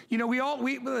 You know,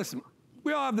 listen,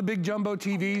 we all have the big jumbo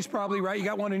TVs probably, right? You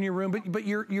got one in your room, but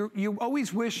you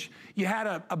always wish you had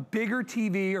a bigger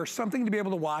TV or something to be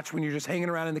able to watch when you're just hanging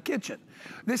around in the kitchen.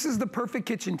 This is the perfect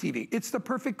kitchen TV. It's the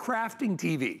perfect crafting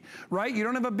TV, right? You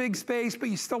don't have a big space, but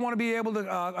you still want to be able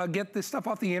to get this stuff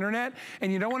off the internet,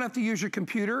 and you don't want to have to use your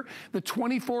computer. The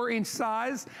 24-inch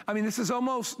size, I mean, this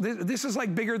is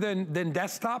like bigger than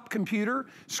desktop computer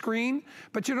screen,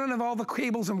 but you don't have all the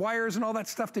cables and wires and all that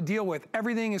stuff to deal with.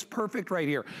 Everything is perfect right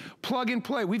here. Plug and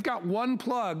play. We've got one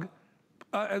plug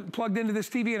plugged into this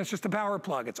TV, and it's just a power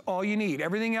plug. It's all you need.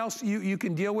 Everything else you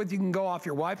can deal with. You can go off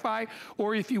your Wi-Fi,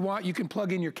 or if you want, you can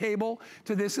plug in your cable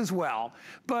to this as well.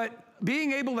 But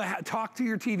being able to talk to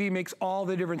your TV makes all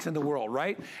the difference in the world,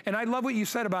 right? And I love what you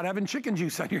said about having chicken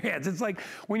juice on your hands. It's like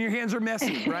when your hands are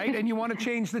messy, right? And you want to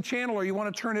change the channel, or you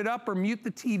want to turn it up or mute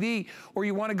the TV, or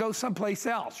you want to go someplace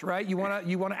else, right? You want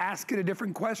to ask it a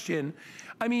different question.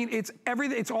 I mean, it's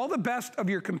everything. It's all the best of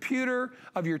your computer,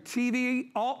 of your TV,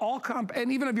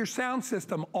 and even of your sound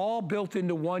system, all built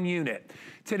into one unit.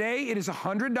 Today, it is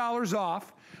 $100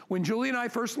 off. When Julie and I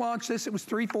first launched this, it was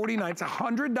 $349. It's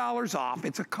 $100 off.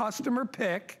 It's a customer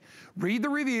pick. Read the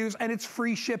reviews, and it's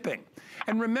free shipping.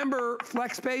 And remember,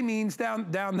 FlexPay means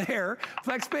down there,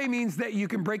 FlexPay means that you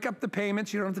can break up the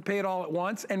payments. You don't have to pay it all at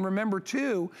once. And remember,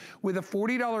 too, with a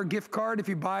 $40 gift card, if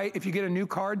you get a new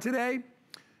card today,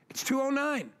 it's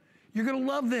 $209. You're going to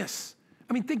love this.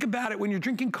 I mean, think about it. When you're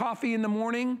drinking coffee in the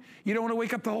morning, you don't want to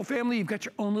wake up the whole family. You've got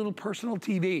your own little personal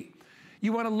TV.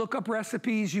 You want to look up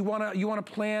recipes. You want to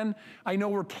plan. I know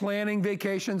we're planning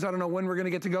vacations. I don't know when we're going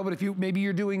to get to go, but if maybe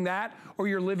you're doing that, or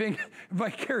you're living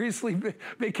vicariously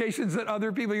vacations that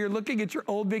other people, you're looking at your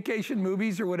old vacation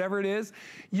movies or whatever it is,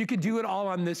 you could do it all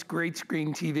on this great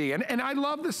screen TV. And I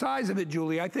love the size of it,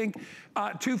 Julie. I think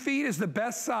 2 feet is the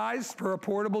best size for a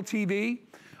portable TV.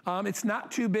 It's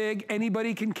not too big.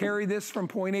 Anybody can carry this from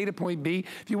point A to point B.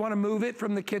 If you want to move it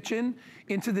from the kitchen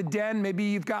into the den, maybe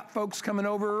you've got folks coming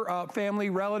over,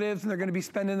 family, relatives, and they're going to be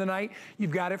spending the night,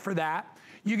 you've got it for that.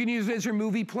 You can use it as your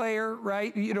movie player,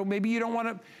 right? You know, maybe you don't want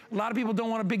to, a lot of people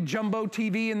don't want a big jumbo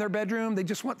TV in their bedroom. They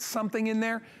just want something in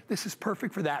there. This is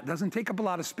perfect for that. It doesn't take up a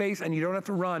lot of space, and you don't have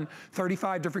to run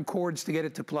 35 different cords to get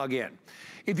it to plug in.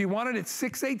 If you want it, it's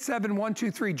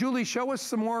 687-123. Julie, show us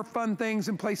some more fun things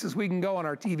and places we can go on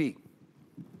our TV.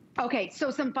 Okay, so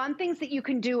some fun things that you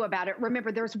can do about it. Remember,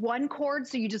 there's one cord,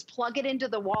 so you just plug it into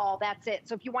the wall. That's it.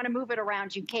 So if you want to move it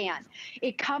around, you can.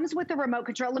 It comes with the remote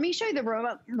control. Let me show you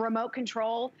the remote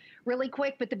control really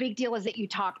quick, but the big deal is that you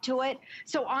talk to it.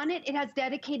 So on it, it has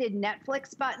dedicated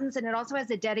Netflix buttons, and it also has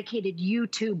a dedicated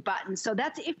YouTube button. So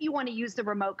that's if you want to use the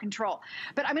remote control.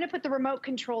 But I'm going to put the remote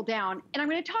control down, and I'm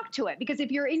going to talk to it, because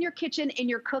if you're in your kitchen and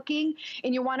you're cooking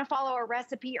and you want to follow a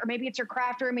recipe, or maybe it's your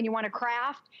craft room and you want to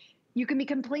craft, you can be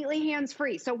completely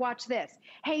hands-free. So watch this.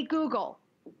 Hey, Google,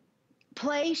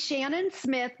 play Shannon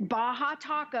Smith Baja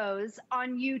Tacos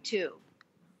on YouTube.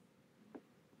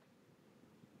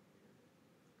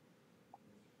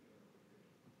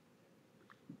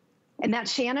 And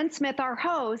that's Shannon Smith, our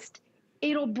host.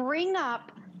 It'll bring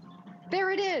up,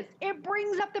 there it is. It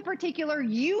brings up the particular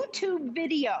YouTube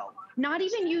video, not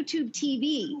even YouTube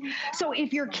TV. So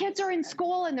if your kids are in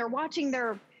school and they're watching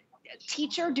their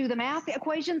teacher do the math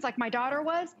equations like my daughter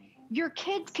was, your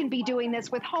kids can be doing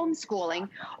this with homeschooling,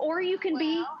 or you can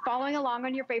be following along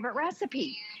on your favorite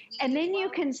recipe. And then you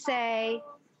can say,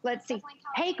 let's see,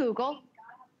 hey Google,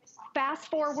 fast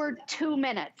forward 2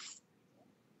 minutes.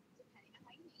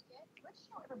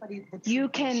 You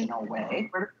can,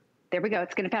 there we go,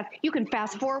 it's gonna pass. You can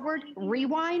fast forward,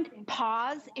 rewind,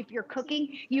 pause if you're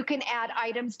cooking. You can add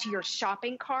items to your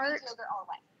shopping cart.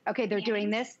 Okay, they're doing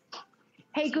this.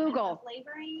 Hey, Google,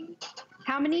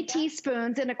 how many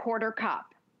teaspoons in a quarter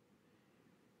cup?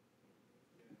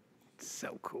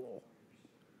 So cool.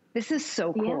 This is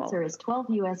so cool. The answer is 12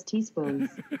 U.S. teaspoons.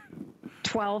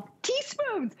 12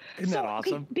 teaspoons. Isn't that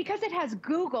awesome? Because it has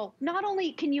Google, not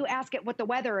only can you ask it what the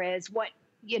weather is, what,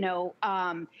 you know,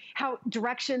 how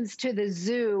directions to the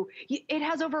zoo. It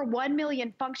has over 1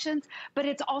 million functions, but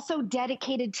it's also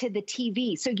dedicated to the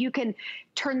TV. So you can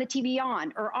turn the TV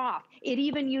on or off. It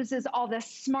even uses all the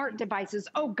smart devices.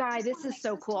 Oh, Guy, this is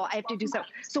so cool. I have to do so.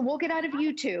 So we'll get out of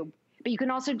YouTube, but you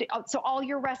can also do, so all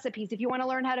your recipes, if you want to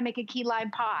learn how to make a key lime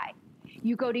pie,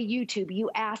 you go to YouTube, you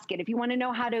ask it. If you want to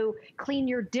know how to clean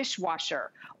your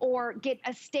dishwasher or get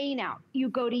a stain out, you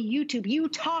go to YouTube, you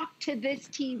talk to this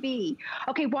TV.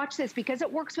 Okay, watch this, because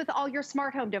it works with all your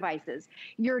smart home devices,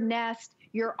 your Nest,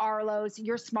 your Arlos,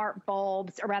 your smart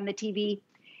bulbs around the TV.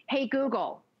 Hey,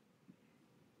 Google,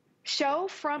 show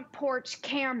front porch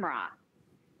camera.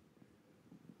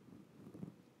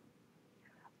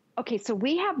 Okay, so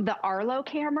we have the Arlo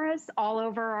cameras all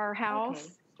over our house.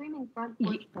 Okay. Front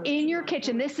porch in your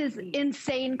kitchen. This is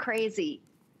insane crazy.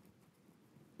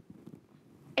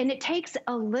 And it takes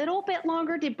a little bit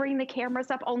longer to bring the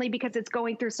cameras up, only because it's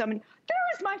going through so many.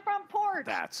 There's my front porch.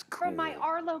 That's cool. From my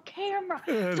Arlo camera.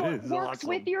 So it works awesome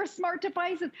with your smart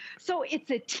devices. So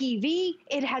it's a TV.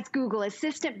 It has Google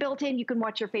Assistant built in. You can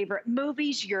watch your favorite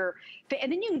movies,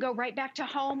 and then you can go right back to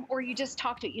home, or you just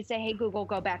talk to it. You say, hey, Google,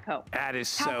 go back home. That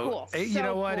is How so cool. You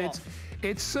know what? Cool.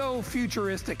 It's so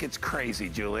futuristic. It's crazy,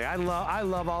 Julie. I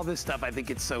love all this stuff. I think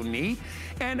it's so neat.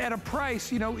 And at a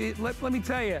price, you know, let me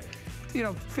tell you, you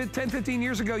know, 10, 15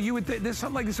 years ago, you would think this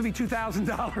something like this would be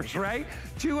 $2,000, right?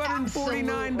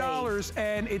 $249,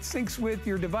 and it syncs with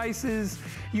your devices.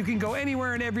 You can go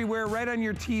anywhere and everywhere, right on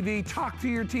your TV, talk to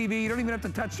your TV. You don't even have to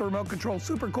touch the remote control.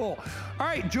 Super cool. All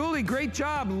right, Julie, great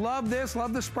job. Love this,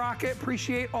 love the sprocket.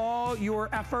 Appreciate all your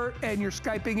effort and your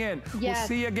Skyping in. Yes. We'll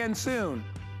see you again soon.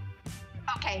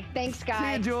 Okay, thanks, guys.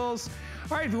 See you, Jules.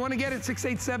 All right, if you want to get it,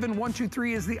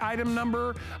 687-123 is the item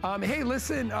number. Hey,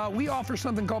 listen, we offer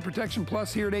something called Protection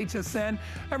Plus here at HSN.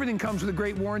 Everything comes with a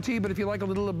great warranty, but if you like a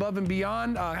little above and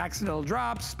beyond, accidental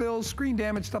drops, spills, screen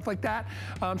damage, stuff like that,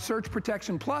 search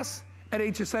Protection Plus at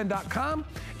hsn.com,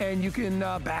 and you can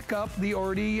back up the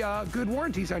already good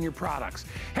warranties on your products.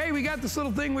 Hey, we got this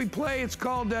little thing we play. It's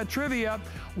called Trivia.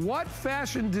 What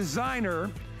fashion designer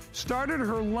started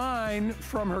her line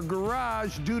from her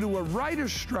garage due to a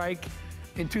writer's strike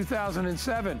in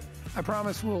 2007? I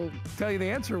promise we'll tell you the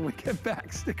answer when we get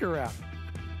back. Stick around.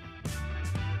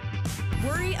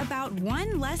 Worry about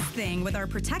one less thing with our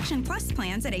Protection Plus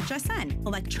plans at HSN.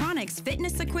 Electronics,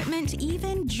 fitness equipment,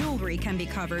 even jewelry can be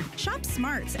covered. Shop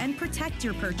smart and protect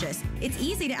your purchase. It's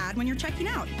easy to add when you're checking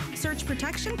out. Search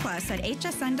Protection Plus at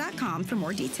hsn.com for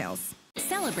more details.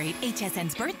 Celebrate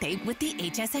HSN's birthday with the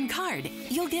HSN card.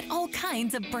 You'll get all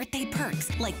kinds of birthday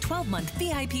perks, like 12-month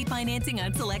VIP financing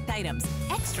on select items,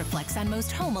 extra flex on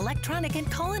most home electronic and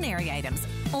culinary items,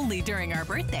 only during our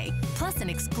birthday, plus an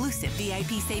exclusive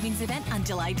VIP savings event on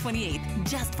July 28th,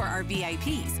 just for our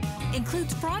VIPs.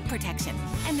 Includes fraud protection,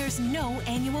 and there's no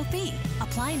annual fee.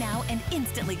 Apply now and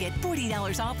instantly get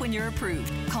 $40 off when you're approved.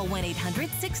 Call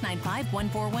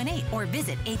 1-800-695-1418 or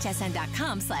visit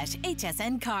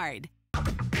hsn.com/HSN card.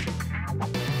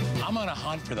 I'm on a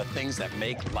hunt for the things that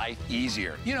make life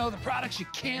easier. You know, the products you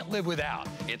can't live without.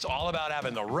 It's all about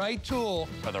having the right tool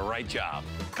for the right job.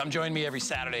 Come join me every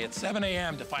Saturday at 7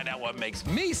 a.m. to find out what makes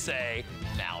me say,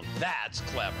 now that's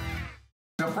clever.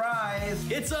 Surprise!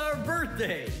 It's our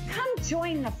birthday! Come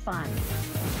join the fun.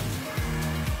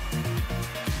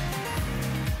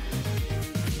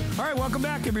 All right, welcome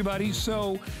back, everybody.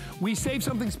 So we saved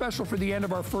something special for the end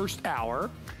of our first hour.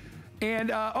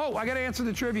 And, oh, I got to answer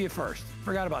the trivia first.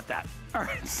 Forgot about that. All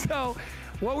right, so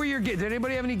what were your guesses? Did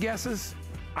anybody have any guesses?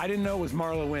 I didn't know it was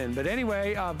Marla Wynn. But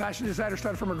anyway, fashion designer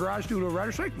started from her garage due to a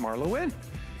writer's strike. Marla Wynn.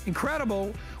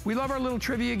 Incredible. We love our little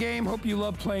trivia game. Hope you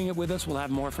love playing it with us. We'll have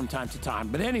more from time to time.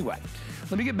 But anyway,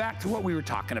 let me get back to what we were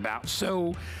talking about.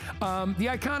 So the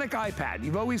iconic iPad.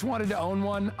 You've always wanted to own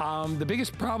one. The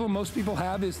biggest problem most people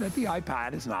have is that the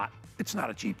iPad is not, it's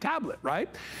not a cheap tablet, right?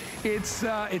 It's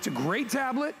a great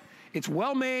tablet. It's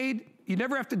well made. You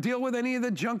never have to deal with any of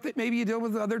the junk that maybe you deal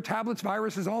with other tablets,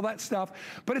 viruses, all that stuff,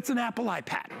 but it's an Apple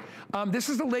iPad. This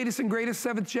is the latest and greatest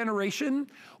 7th generation.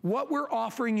 What we're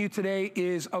offering you today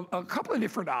is a couple of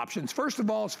different options. First of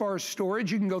all, as far as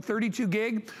storage, you can go 32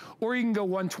 gig or you can go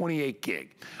 128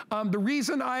 gig. The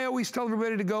reason I always tell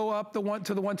everybody to go up to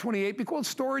the 128, because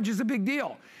storage is a big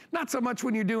deal. Not so much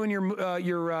when you're doing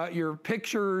your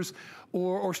pictures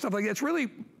or stuff like that. It's really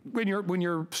when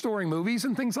you're storing movies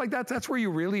and things like that, that's where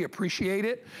you really appreciate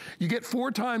it. You get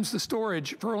 4 times the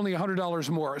storage for only $100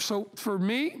 more. So for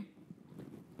me,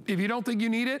 if you don't think you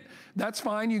need it, that's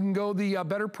fine. You can go the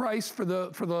better price for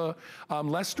the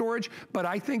less storage. But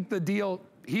I think the deal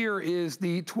here is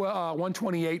the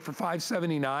 128 for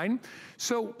 $579.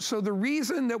 So the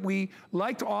reason that we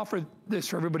like to offer this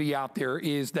for everybody out there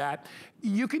is that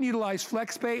you can utilize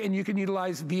FlexPay and you can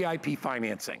utilize VIP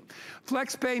financing.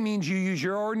 FlexPay means you use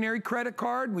your ordinary credit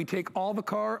card. We take all the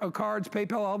cards,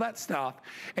 PayPal, all that stuff,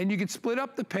 and you can split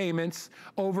up the payments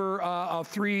over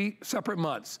 3 separate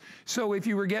months. So if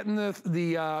you were getting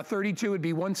the 32, it'd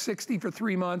be $160 for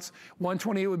 3 months.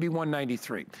 128 would be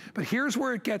 $193. But here's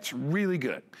where it gets really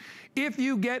good. If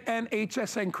you get an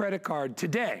HSN credit card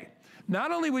today,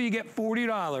 not only will you get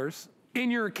 $40 in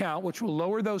your account, which will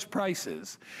lower those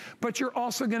prices, but you're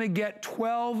also gonna get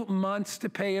 12 months to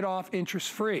pay it off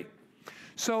interest-free.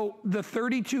 So the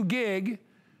 32 gig,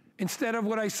 instead of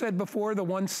what I said before, the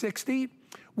 160,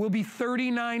 will be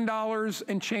 $39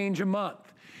 and change a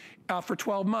month for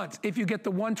 12 months. If you get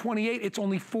the 128, it's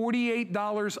only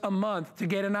 $48 a month to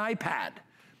get an iPad.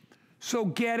 So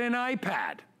get an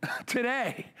iPad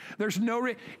today. There's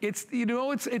no, it's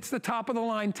the top of the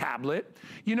line tablet.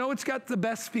 You know, it's got the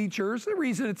best features. The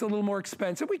reason it's a little more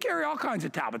expensive, we carry all kinds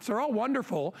of tablets. They're all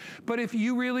wonderful. But if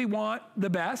you really want the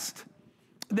best,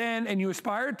 then, and you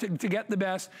aspire to get the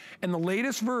best and the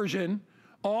latest version,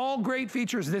 all great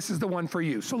features, this is the one for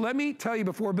you. So let me tell you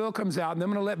before Bill comes out, and then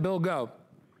I'm gonna let Bill go,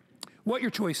 what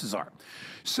your choices are.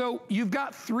 So you've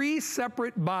got 3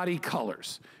 separate body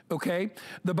colors, okay?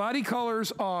 The body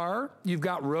colors are, you've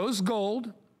got rose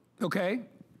gold, okay?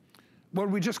 what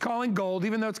we just calling gold,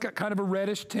 even though it's got kind of a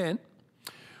reddish tint.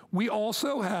 We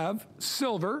also have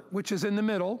silver, which is in the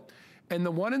middle, and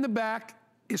the one in the back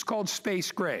is called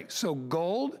space gray. So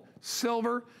gold,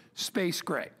 silver, space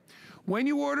gray. When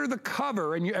you order the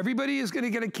cover, and everybody is gonna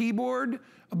get a keyboard,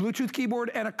 a Bluetooth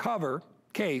keyboard and a cover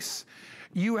case,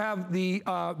 you have the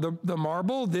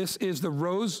marble. This is the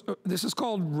rose, this is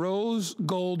called rose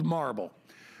gold marble.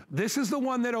 This is the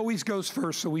one that always goes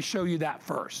first, so we show you that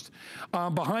first.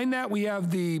 Behind that, we have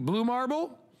the blue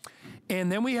marble, and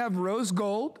then we have rose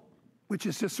gold, which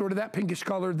is just sort of that pinkish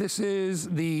color. This is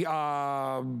the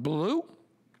blue.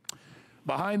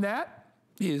 Behind that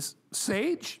is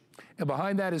sage, and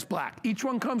behind that is black. Each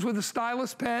one comes with a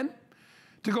stylus pen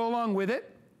to go along with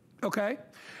it, okay?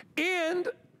 And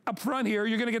up front here,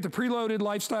 you're gonna get the preloaded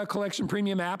Lifestyle Collection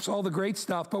premium apps, all the great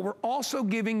stuff, but we're also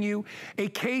giving you a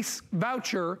case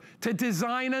voucher to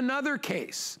design another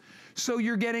case. So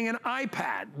you're getting an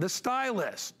iPad, the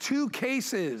stylus, 2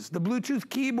 cases, the Bluetooth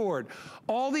keyboard.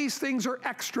 All these things are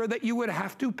extra that you would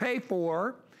have to pay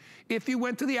for if you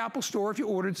went to the Apple store, if you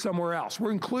ordered somewhere else.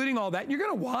 We're including all that, and you're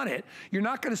gonna want it. You're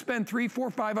not gonna spend $300,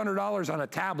 $400, $500 on a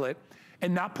tablet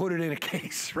and not put it in a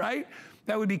case, right?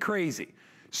 That would be crazy.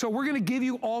 So we're gonna give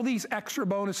you all these extra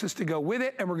bonuses to go with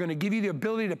it, and we're gonna give you the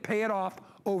ability to pay it off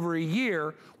over a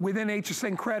year with an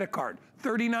HSN credit card.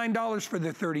 $39 for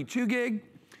the 32 gig,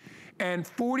 and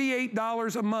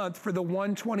 $48 a month for the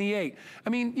 128. I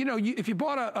mean, you know, if you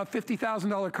bought a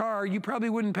 $50,000 car, you probably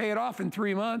wouldn't pay it off in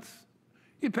 3 months.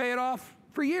 You'd pay it off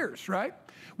for years, right?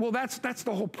 Well, that's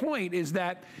the whole point, is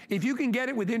that if you can get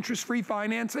it with interest-free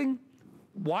financing,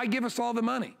 why give us all the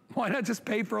money? Why not just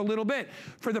pay for a little bit?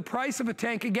 For the price of a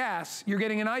tank of gas, you're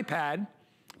getting an iPad.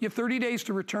 You have 30 days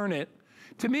to return it.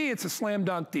 To me, it's a slam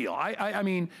dunk deal. I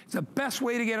mean, it's the best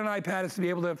way to get an iPad is to be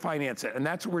able to finance it, and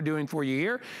that's what we're doing for you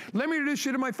here. Let me introduce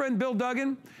you to my friend Bill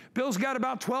Duggan. Bill's got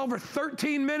about 12 or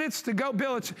 13 minutes to go.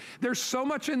 Bill, there's so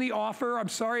much in the offer. I'm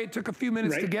sorry it took a few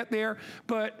minutes to get there,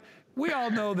 but we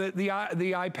all know that the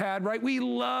iPad, right? We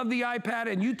love the iPad,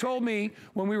 and you told me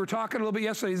when we were talking a little bit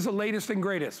yesterday, this is the latest and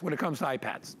greatest when it comes to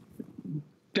iPads.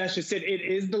 That's just it. It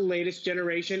is the latest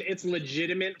generation. It's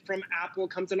legitimate from Apple.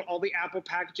 It comes in all the Apple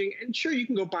packaging. And sure, you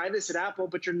can go buy this at Apple,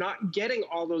 but you're not getting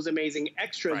all those amazing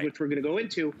extras, which we're going to go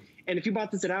into. And if you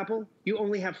bought this at Apple, you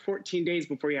only have 14 days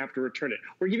before you have to return it.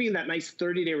 We're giving you that nice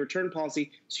 30-day return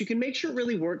policy so you can make sure it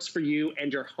really works for you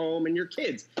and your home and your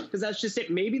kids. Because that's just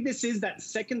it. Maybe this is that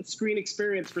second screen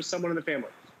experience for someone in the family,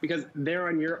 because they're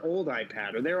on your old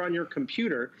iPad or they're on your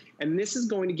computer, and this is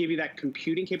going to give you that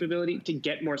computing capability to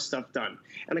get more stuff done.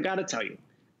 And I gotta tell you,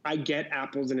 I get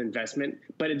Apple's an investment,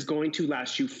 but it's going to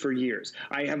last you for years.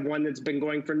 I have one that's been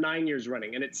going for 9 years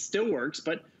running, and it still works,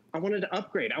 but I wanted to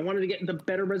upgrade. I wanted to get the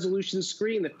better resolution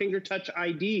screen, the finger touch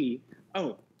ID.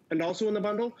 Oh, and also in the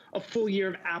bundle, a full year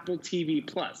of Apple TV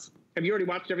Plus. Have you already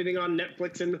watched everything on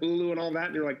Netflix and Hulu and all that?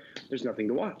 And you're like, there's nothing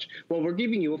to watch. Well, we're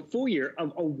giving you a full year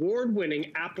of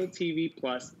award-winning Apple TV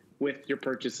Plus with your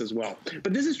purchase as well.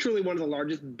 But this is truly one of the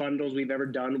largest bundles we've ever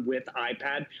done with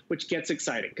iPad, which gets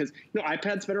exciting because, you know,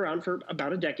 iPad's been around for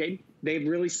about a decade. They've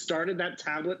really started that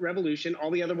tablet revolution. All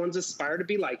the other ones aspire to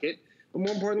be like it. But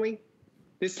more importantly,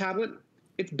 this tablet,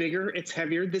 it's bigger, it's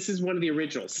heavier. This is one of the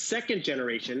originals. 2nd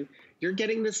generation, you're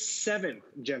getting the 7th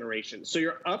generation. So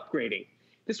you're upgrading.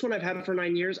 This one I've had for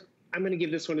 9 years. I'm going to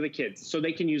give this one to the kids so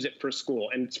they can use it for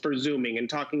school and for Zooming and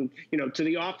talking, you know, to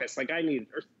the office like I need.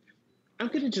 I'm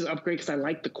going to just upgrade because I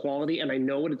like the quality and I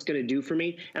know what it's going to do for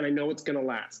me and I know it's going to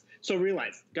last. So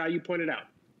realize, guy, you pointed out,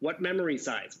 what memory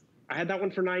size? I had that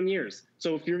one for 9 years.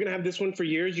 So if you're going to have this one for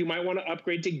years, you might want to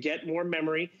upgrade to get more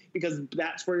memory because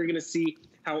that's where you're going to see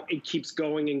how it keeps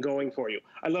going and going for you.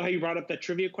 I love how you brought up that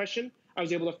trivia question. I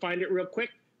was able to find it real quick.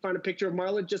 Find a picture of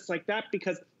Marla just like that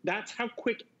because that's how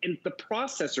quick the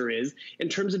processor is in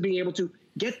terms of being able to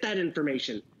get that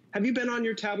information. Have you been on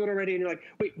your tablet already and you're like,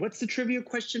 wait, what's the trivia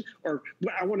question? Or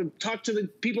I want to talk to the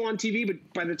people on TV, but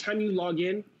by the time you log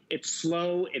in, it's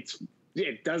slow,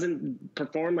 it doesn't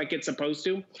perform like it's supposed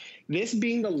to. This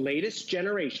being the latest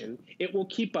generation, it will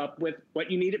keep up with what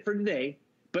you need it for today,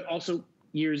 but also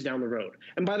years down the road.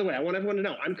 And by the way, I want everyone to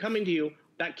know, I'm coming to you,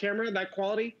 that camera, that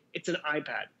quality, it's an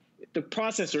iPad. The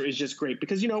processor is just great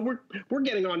because, you know, we're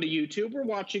getting onto YouTube, we're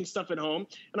watching stuff at home,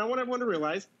 and I want everyone to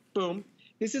realize, boom,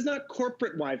 this is not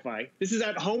corporate Wi-Fi. This is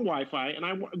at-home Wi-Fi,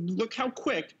 and look how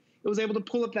quick it was able to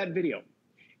pull up that video.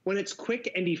 When it's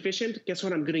quick and efficient, guess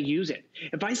what? I'm going to use it.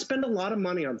 If I spend a lot of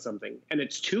money on something and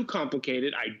it's too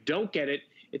complicated, I don't get it,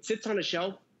 it sits on a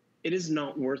shelf, it is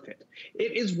not worth it.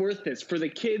 It is worth this for the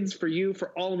kids, for you, for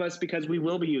all of us, because we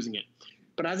will be using it.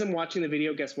 But as I'm watching the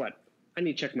video, guess what? I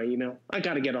need to check my email. I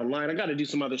got to get online. I got to do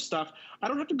some other stuff. I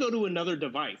don't have to go to another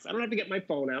device. I don't have to get my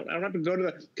phone out. I don't have to go to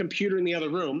the computer in the other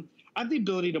room. I have the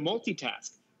ability to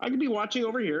multitask. I could be watching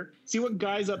over here, see what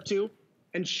Guy's up to,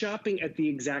 and shopping at the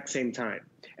exact same time.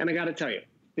 And I got to tell you,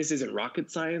 this isn't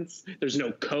rocket science. There's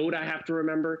no code I have to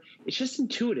remember. It's just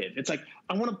intuitive. It's like,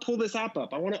 I want to pull this app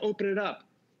up. I want to open it up.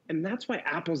 And that's why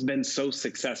Apple's been so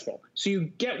successful. So you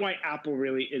get why Apple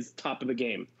really is top of the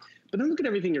game. But then look at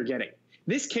everything you're getting.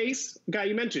 This case, Guy,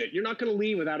 you mentioned it. You're not going to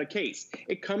leave without a case.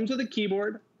 It comes with a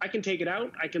keyboard. I can take it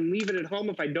out. I can leave it at home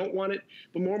if I don't want it.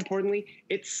 But more importantly,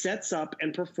 it sets up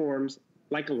and performs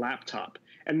like a laptop.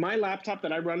 And my laptop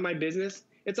that I run my business,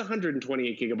 it's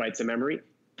 128 gigabytes of memory.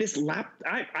 This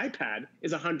iPad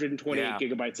is 128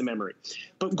 gigabytes of memory.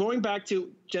 But going back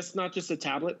to not just a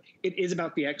tablet, it is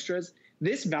about the extras.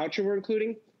 This voucher we're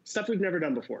including, stuff we've never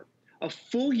done before. A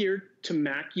full year to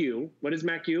MacU. What is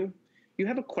MacU? You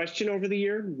have a question over the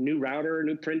year, new router,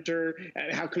 new printer,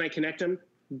 how can I connect them?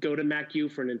 Go to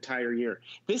MacU for an entire year.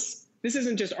 This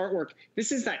isn't just artwork.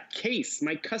 This is that case,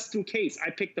 my custom case. I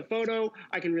pick the photo.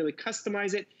 I can really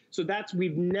customize it. So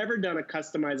we've never done a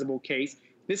customizable case.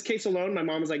 This case alone, my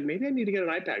mom was like, maybe I need to get an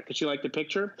iPad because she liked the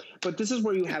picture. But this is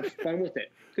where you have fun with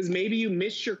it. Because maybe you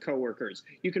miss your coworkers.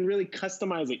 You can really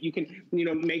customize it. You can,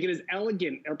 make it as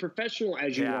elegant or professional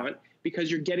as you want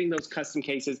because you're getting those custom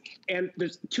cases. And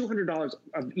there's $200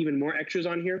 of even more extras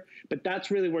on here. But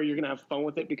that's really where you're going to have fun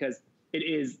with it because it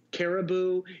is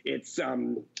Caribou. It's,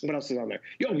 what else is on there?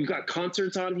 You've got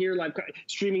concerts on here, live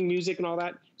streaming music and all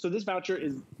that. So this voucher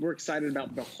we're excited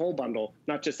about the whole bundle,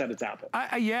 not just that it's Apple.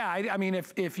 I mean,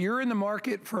 if you're in the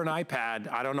market for an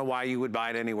iPad, I don't know why you would buy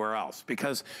it anywhere else.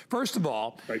 Because first of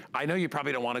all, I know you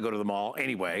probably don't want to go to the mall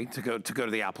anyway, to go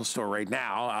to the Apple store right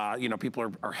now.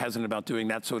 People are hesitant about doing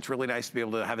that. So it's really nice to be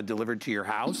able to have it delivered to your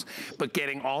house. But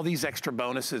getting all these extra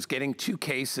bonuses, getting 2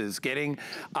 cases, getting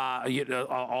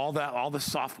all the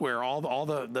software, all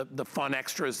the fun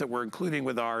extras that we're including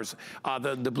with ours,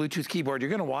 the Bluetooth keyboard, you're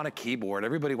going to want a keyboard.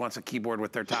 Everybody wants a keyboard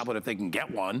with their tablet if they can get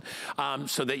one,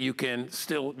 so that you can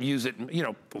still use it,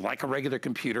 like a regular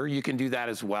computer. You can do that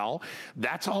as well.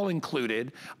 That's all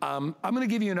included. I'm going to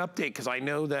give you an update because I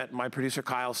know that my producer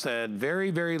Kyle said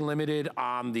very, very limited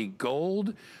on the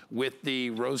gold with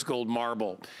the rose gold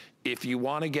marble. If you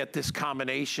want to get this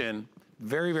combination,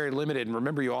 very, very limited. And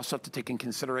remember, you also have to take in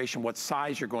consideration what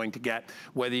size you're going to get,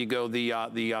 whether you go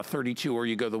the 32 or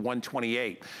you go the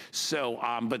 128. So,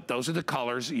 but those are the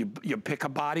colors. You pick a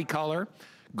body color,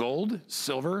 gold,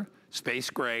 silver,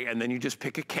 space gray, and then you just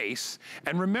pick a case.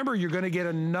 And remember, you're going to get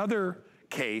another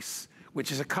case,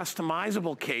 which is a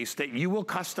customizable case that you will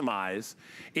customize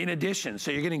in addition. So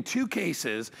you're getting 2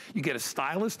 cases. You get a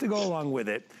stylus to go along with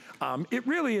it. It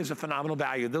really is a phenomenal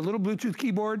value. The little Bluetooth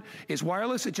keyboard is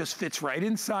wireless. It just fits right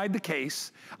inside the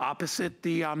case, opposite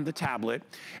the tablet.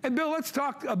 And Bill, let's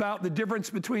talk about the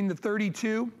difference between the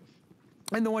 32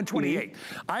 and the 128.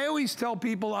 I always tell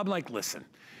people, I'm like, listen,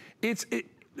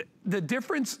 the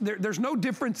difference, there's no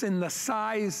difference in the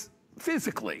size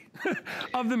physically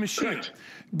of the machine,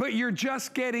 but you're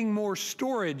just getting more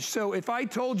storage. So if I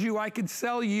told you I could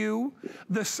sell you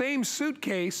the same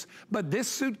suitcase, but this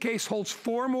suitcase holds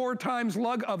 4 more times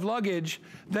of luggage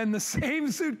than the same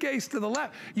suitcase to the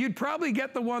left, you'd probably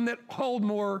get the one that hold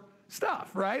more stuff,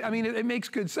 right? I mean, it makes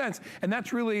good sense. And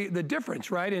that's really the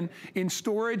difference, right? In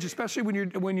storage, especially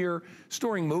when you're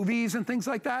storing movies and things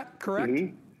like that,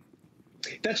 correct?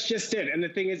 That's just it. And the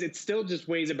thing is, it still just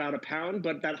weighs about 1 pound,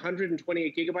 but that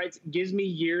 128 gigabytes gives me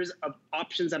years of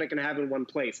options that I can have in one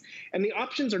place. And the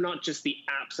options are not just the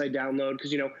apps I download,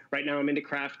 because, right now I'm into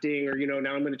crafting, or,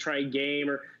 now I'm going to try a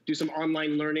game or do some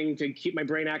online learning to keep my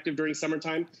brain active during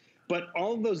summertime. But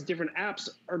all of those different apps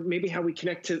are maybe how we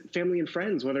connect to family and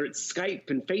friends, whether it's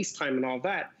Skype and FaceTime and all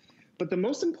that. But the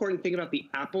most important thing about the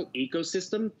Apple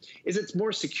ecosystem is it's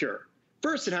more secure.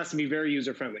 First, it has to be very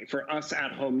user-friendly for us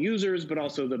at-home users, but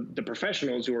also the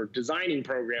professionals who are designing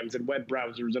programs and web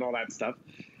browsers and all that stuff.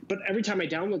 But every time I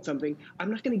download something,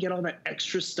 I'm not going to get all that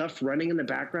extra stuff running in the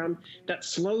background that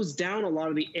slows down a lot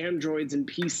of the Androids and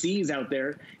PCs out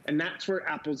there. And that's where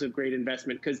Apple's a great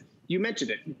investment, because you mentioned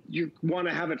it. You want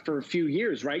to have it for a few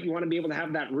years, right? You want to be able to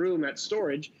have that room, that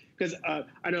storage, because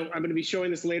I know I'm going to be showing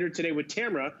this later today with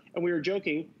Tamara, and we were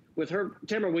joking with her.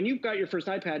 Tamara, when you got your first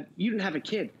iPad, you didn't have a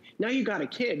kid. Now you got a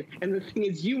kid, and the thing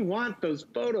is, you want those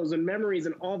photos and memories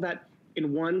and all that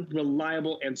in one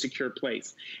reliable and secure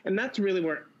place. And that's really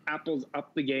where Apple's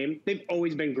up the game. They've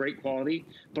always been great quality,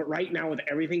 but right now with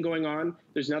everything going on,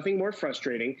 there's nothing more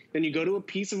frustrating than you go to a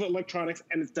piece of electronics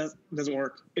and it doesn't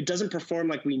work. It doesn't perform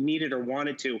like we need it or want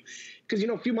it to. Because, you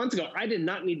know, a few months ago, I did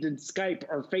not need to Skype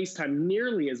or FaceTime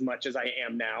nearly as much as I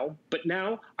am now, but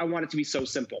now I want it to be so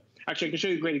simple. Actually, I can show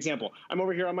you a great example. I'm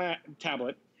over here on my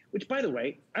tablet, which, by the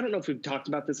way, I don't know if we've talked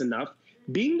about this enough.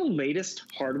 Being the latest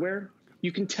hardware,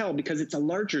 you can tell because it's a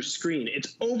larger screen.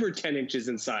 It's over 10 inches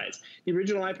in size. The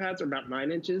original iPads are about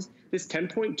 9 inches. This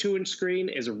 10.2-inch screen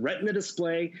is a Retina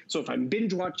display, so if I'm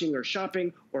binge watching or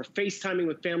shopping or FaceTiming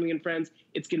with family and friends,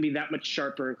 it's going to be that much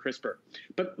sharper and crisper.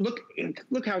 But look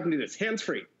how I can do this,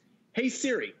 hands-free. Hey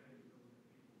Siri,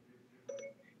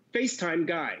 FaceTime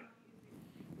Guy.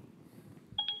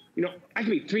 You know, I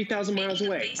could be 3,000 miles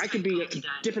away. I could be a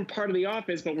different part of the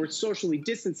office, but we're socially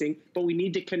distancing, but we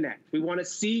need to connect. We want to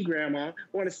see Grandma.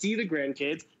 We want to see the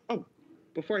grandkids. Oh,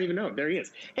 before I even know it, there he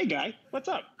is. Hey, Guy, what's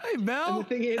up? Hey, Mel. And the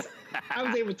thing is, I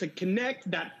was able to connect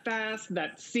that fast,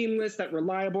 that seamless, that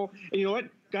reliable. And you know what,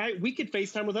 Guy? We could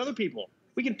FaceTime with other people.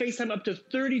 We can FaceTime up to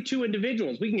 32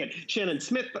 individuals. We can get Shannon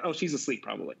Smith. Oh, she's asleep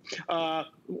probably.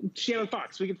 Shannon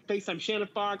Fox. We can FaceTime Shannon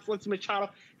Fox, Lindsay Machado.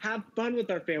 Have fun with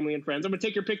our family and friends. I'm going to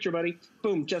take your picture, buddy.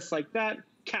 Boom, just like that.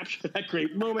 Capture that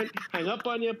great moment. Hang up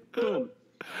on you. Boom.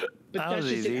 But that's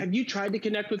just it. Have you tried to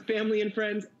connect with family and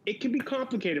friends? It can be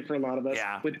complicated for a lot of us.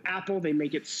 Yeah. With Apple, they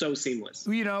make it so seamless.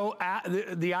 You know,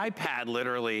 the iPad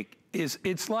literally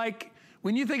it's like,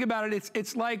 when you think about it,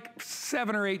 it's like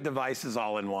 7 or 8 devices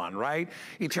all in one, right?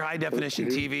 It's your high definition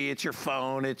TV, it's your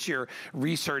phone, it's your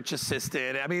research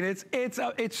assistant. I mean,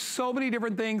 it's so many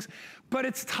different things, but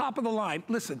it's top of the line.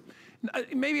 Listen,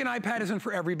 maybe an iPad isn't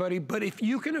for everybody, but if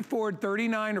you can afford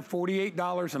 $39 or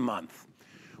 $48 a month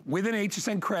with an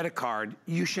HSN credit card,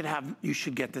 you should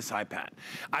get this iPad.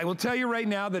 I will tell you right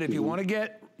now that if you want to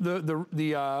get the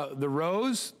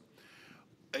Rose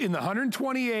in the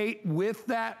 128 with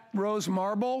that rose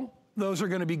marble, those are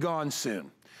going to be gone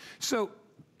soon. So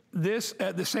this,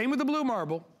 the same with the blue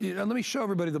marble. You know, let me show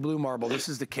everybody the blue marble. This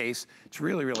is the case. It's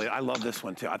really, really, I love this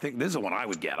one too. I think this is the one I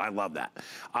would get. I love that.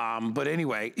 But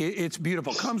anyway, it's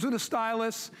beautiful. Comes with a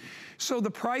stylus. So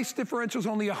the price differential is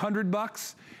only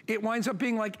 $100. It winds up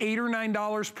being like $8 or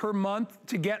 $9 per month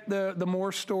to get the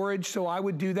more storage. So I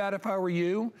would do that if I were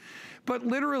you. But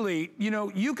literally, you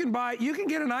know, you can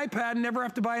get an iPad and never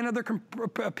have to buy another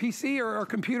PC or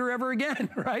computer ever again,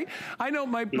 right? I know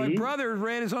my brother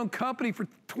ran his own company for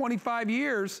 25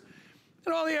 years,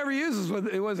 and all he ever uses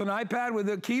was an iPad with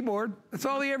a keyboard. That's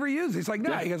all he ever used. He's like,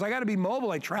 nah, he goes, I gotta be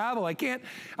mobile, I travel, I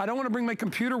don't wanna bring my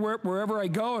computer wherever I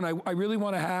go, and I really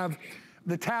wanna have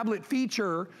the tablet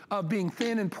feature of being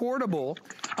thin and portable,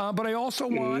 but I also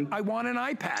want an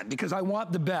iPad because I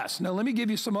want the best. Now let me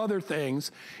give you some other things.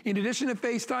 In addition to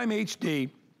FaceTime HD,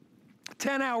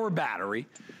 10-hour battery.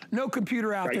 No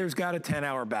computer out there's got a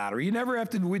 10-hour battery. You never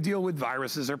have to deal with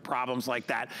viruses or problems like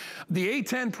that. The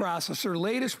A10 processor,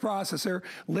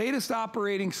 latest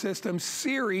operating system,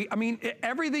 Siri, I mean,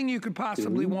 everything you could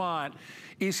possibly want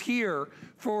is here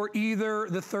for either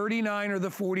the $39 or the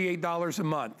 $48 a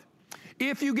month.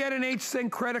 If you get an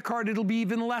HSN credit card, it'll be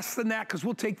even less than that because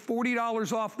we'll take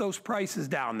 $40 off those prices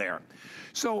down there.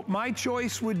 So my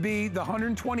choice would be the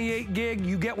 128 gig.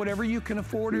 You get whatever you can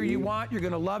afford or you want. You're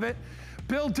going to love it.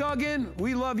 Bill Duggan,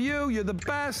 we love you. You're the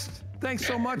best. Thanks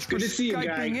so much for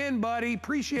Skyping in, buddy.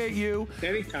 Appreciate you.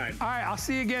 Anytime. All right, I'll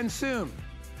see you again soon.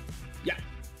 Yeah.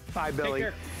 Bye, Billy. Take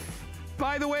care.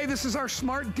 By the way, this is our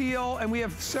smart deal, and we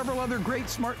have several other great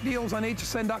smart deals on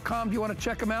hsn.com. If you want to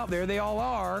check them out, there they all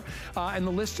are. And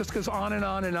the list just goes on and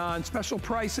on and on. Special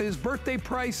prices, birthday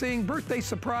pricing, birthday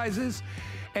surprises,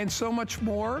 and so much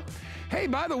more. Hey,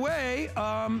 by the way,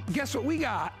 guess what we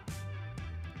got?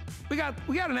 We got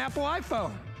an Apple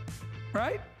iPhone,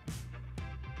 right?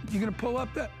 You gonna pull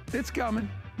up that? It's coming.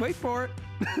 Wait for it.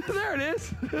 There it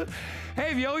is.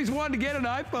 Hey, if you always wanted to get an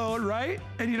iPhone, right?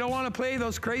 And you don't want to pay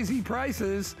those crazy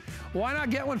prices, why not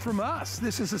get one from us?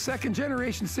 This is a 2nd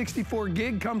generation 64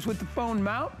 gig, comes with the phone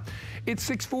mount. It's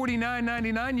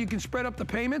 $649.99. You can spread up the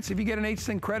payments. If you get an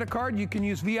HSN credit card, you can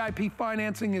use VIP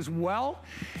financing as well.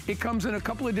 It comes in a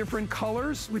couple of different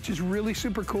colors, which is really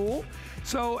super cool.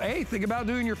 So, hey, think about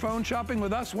doing your phone shopping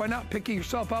with us. Why not pick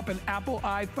yourself up an Apple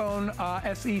iPhone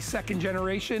SE 2nd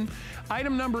generation?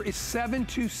 Item number is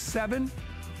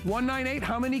 727198.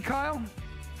 How many, Kyle?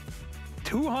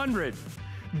 200.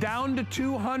 Down to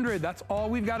 200. That's all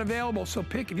we've got available. So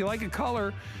pick, if you like a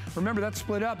color, remember that's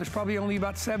split up. There's probably only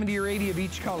about 70 or 80 of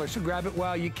each color, so grab it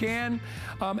while you can.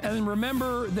 And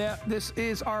remember that this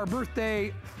is our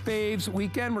birthday faves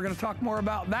weekend. We're going to talk more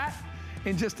about that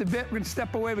in just a bit. We're going to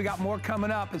step away. We got more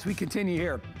coming up as we continue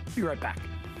here. Be right back.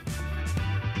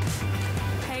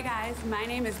 Hey guys, my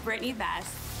name is Brittany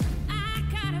Vest. I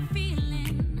got a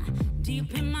feeling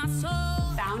deep in my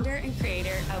soul. Founder and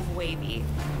creator of Wavy.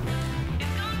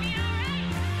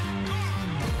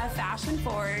 A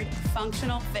fashion-forward,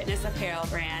 functional fitness apparel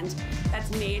brand that's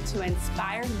made to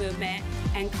inspire movement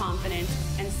and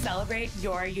confidence and celebrate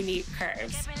your unique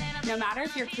curves. No matter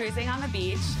if you're cruising on the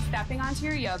beach, stepping onto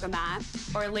your yoga mat,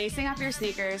 or lacing up your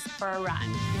sneakers for a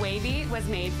run, Wavy was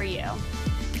made for you.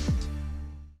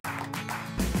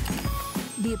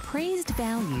 The appraised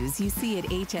values you see at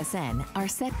HSN are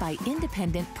set by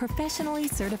independent, professionally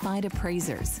certified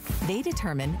appraisers. They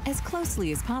determine, as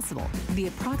closely as possible, the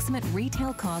approximate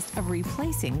retail cost of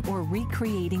replacing or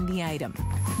recreating the item,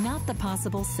 not the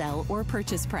possible sell or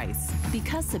purchase price.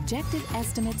 Because subjective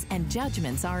estimates and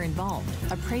judgments are involved,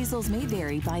 appraisals may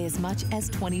vary by as much as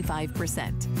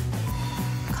 25%.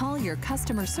 Call your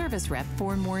customer service rep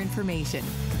for more information.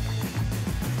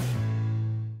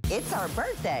 It's our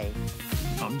birthday.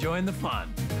 Come join the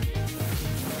fun.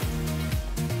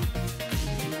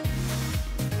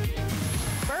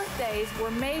 Birthdays were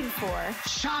made for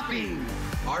Shopping.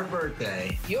 Our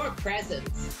birthday. Your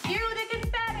presents. cue the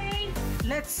confetti.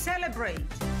 Let's celebrate.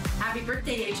 Happy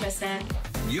birthday, HSN.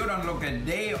 You don't look a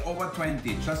day over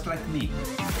 20, just like me.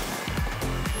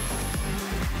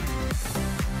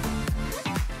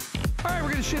 All right,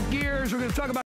 we're going to shift gears. We're going to talk about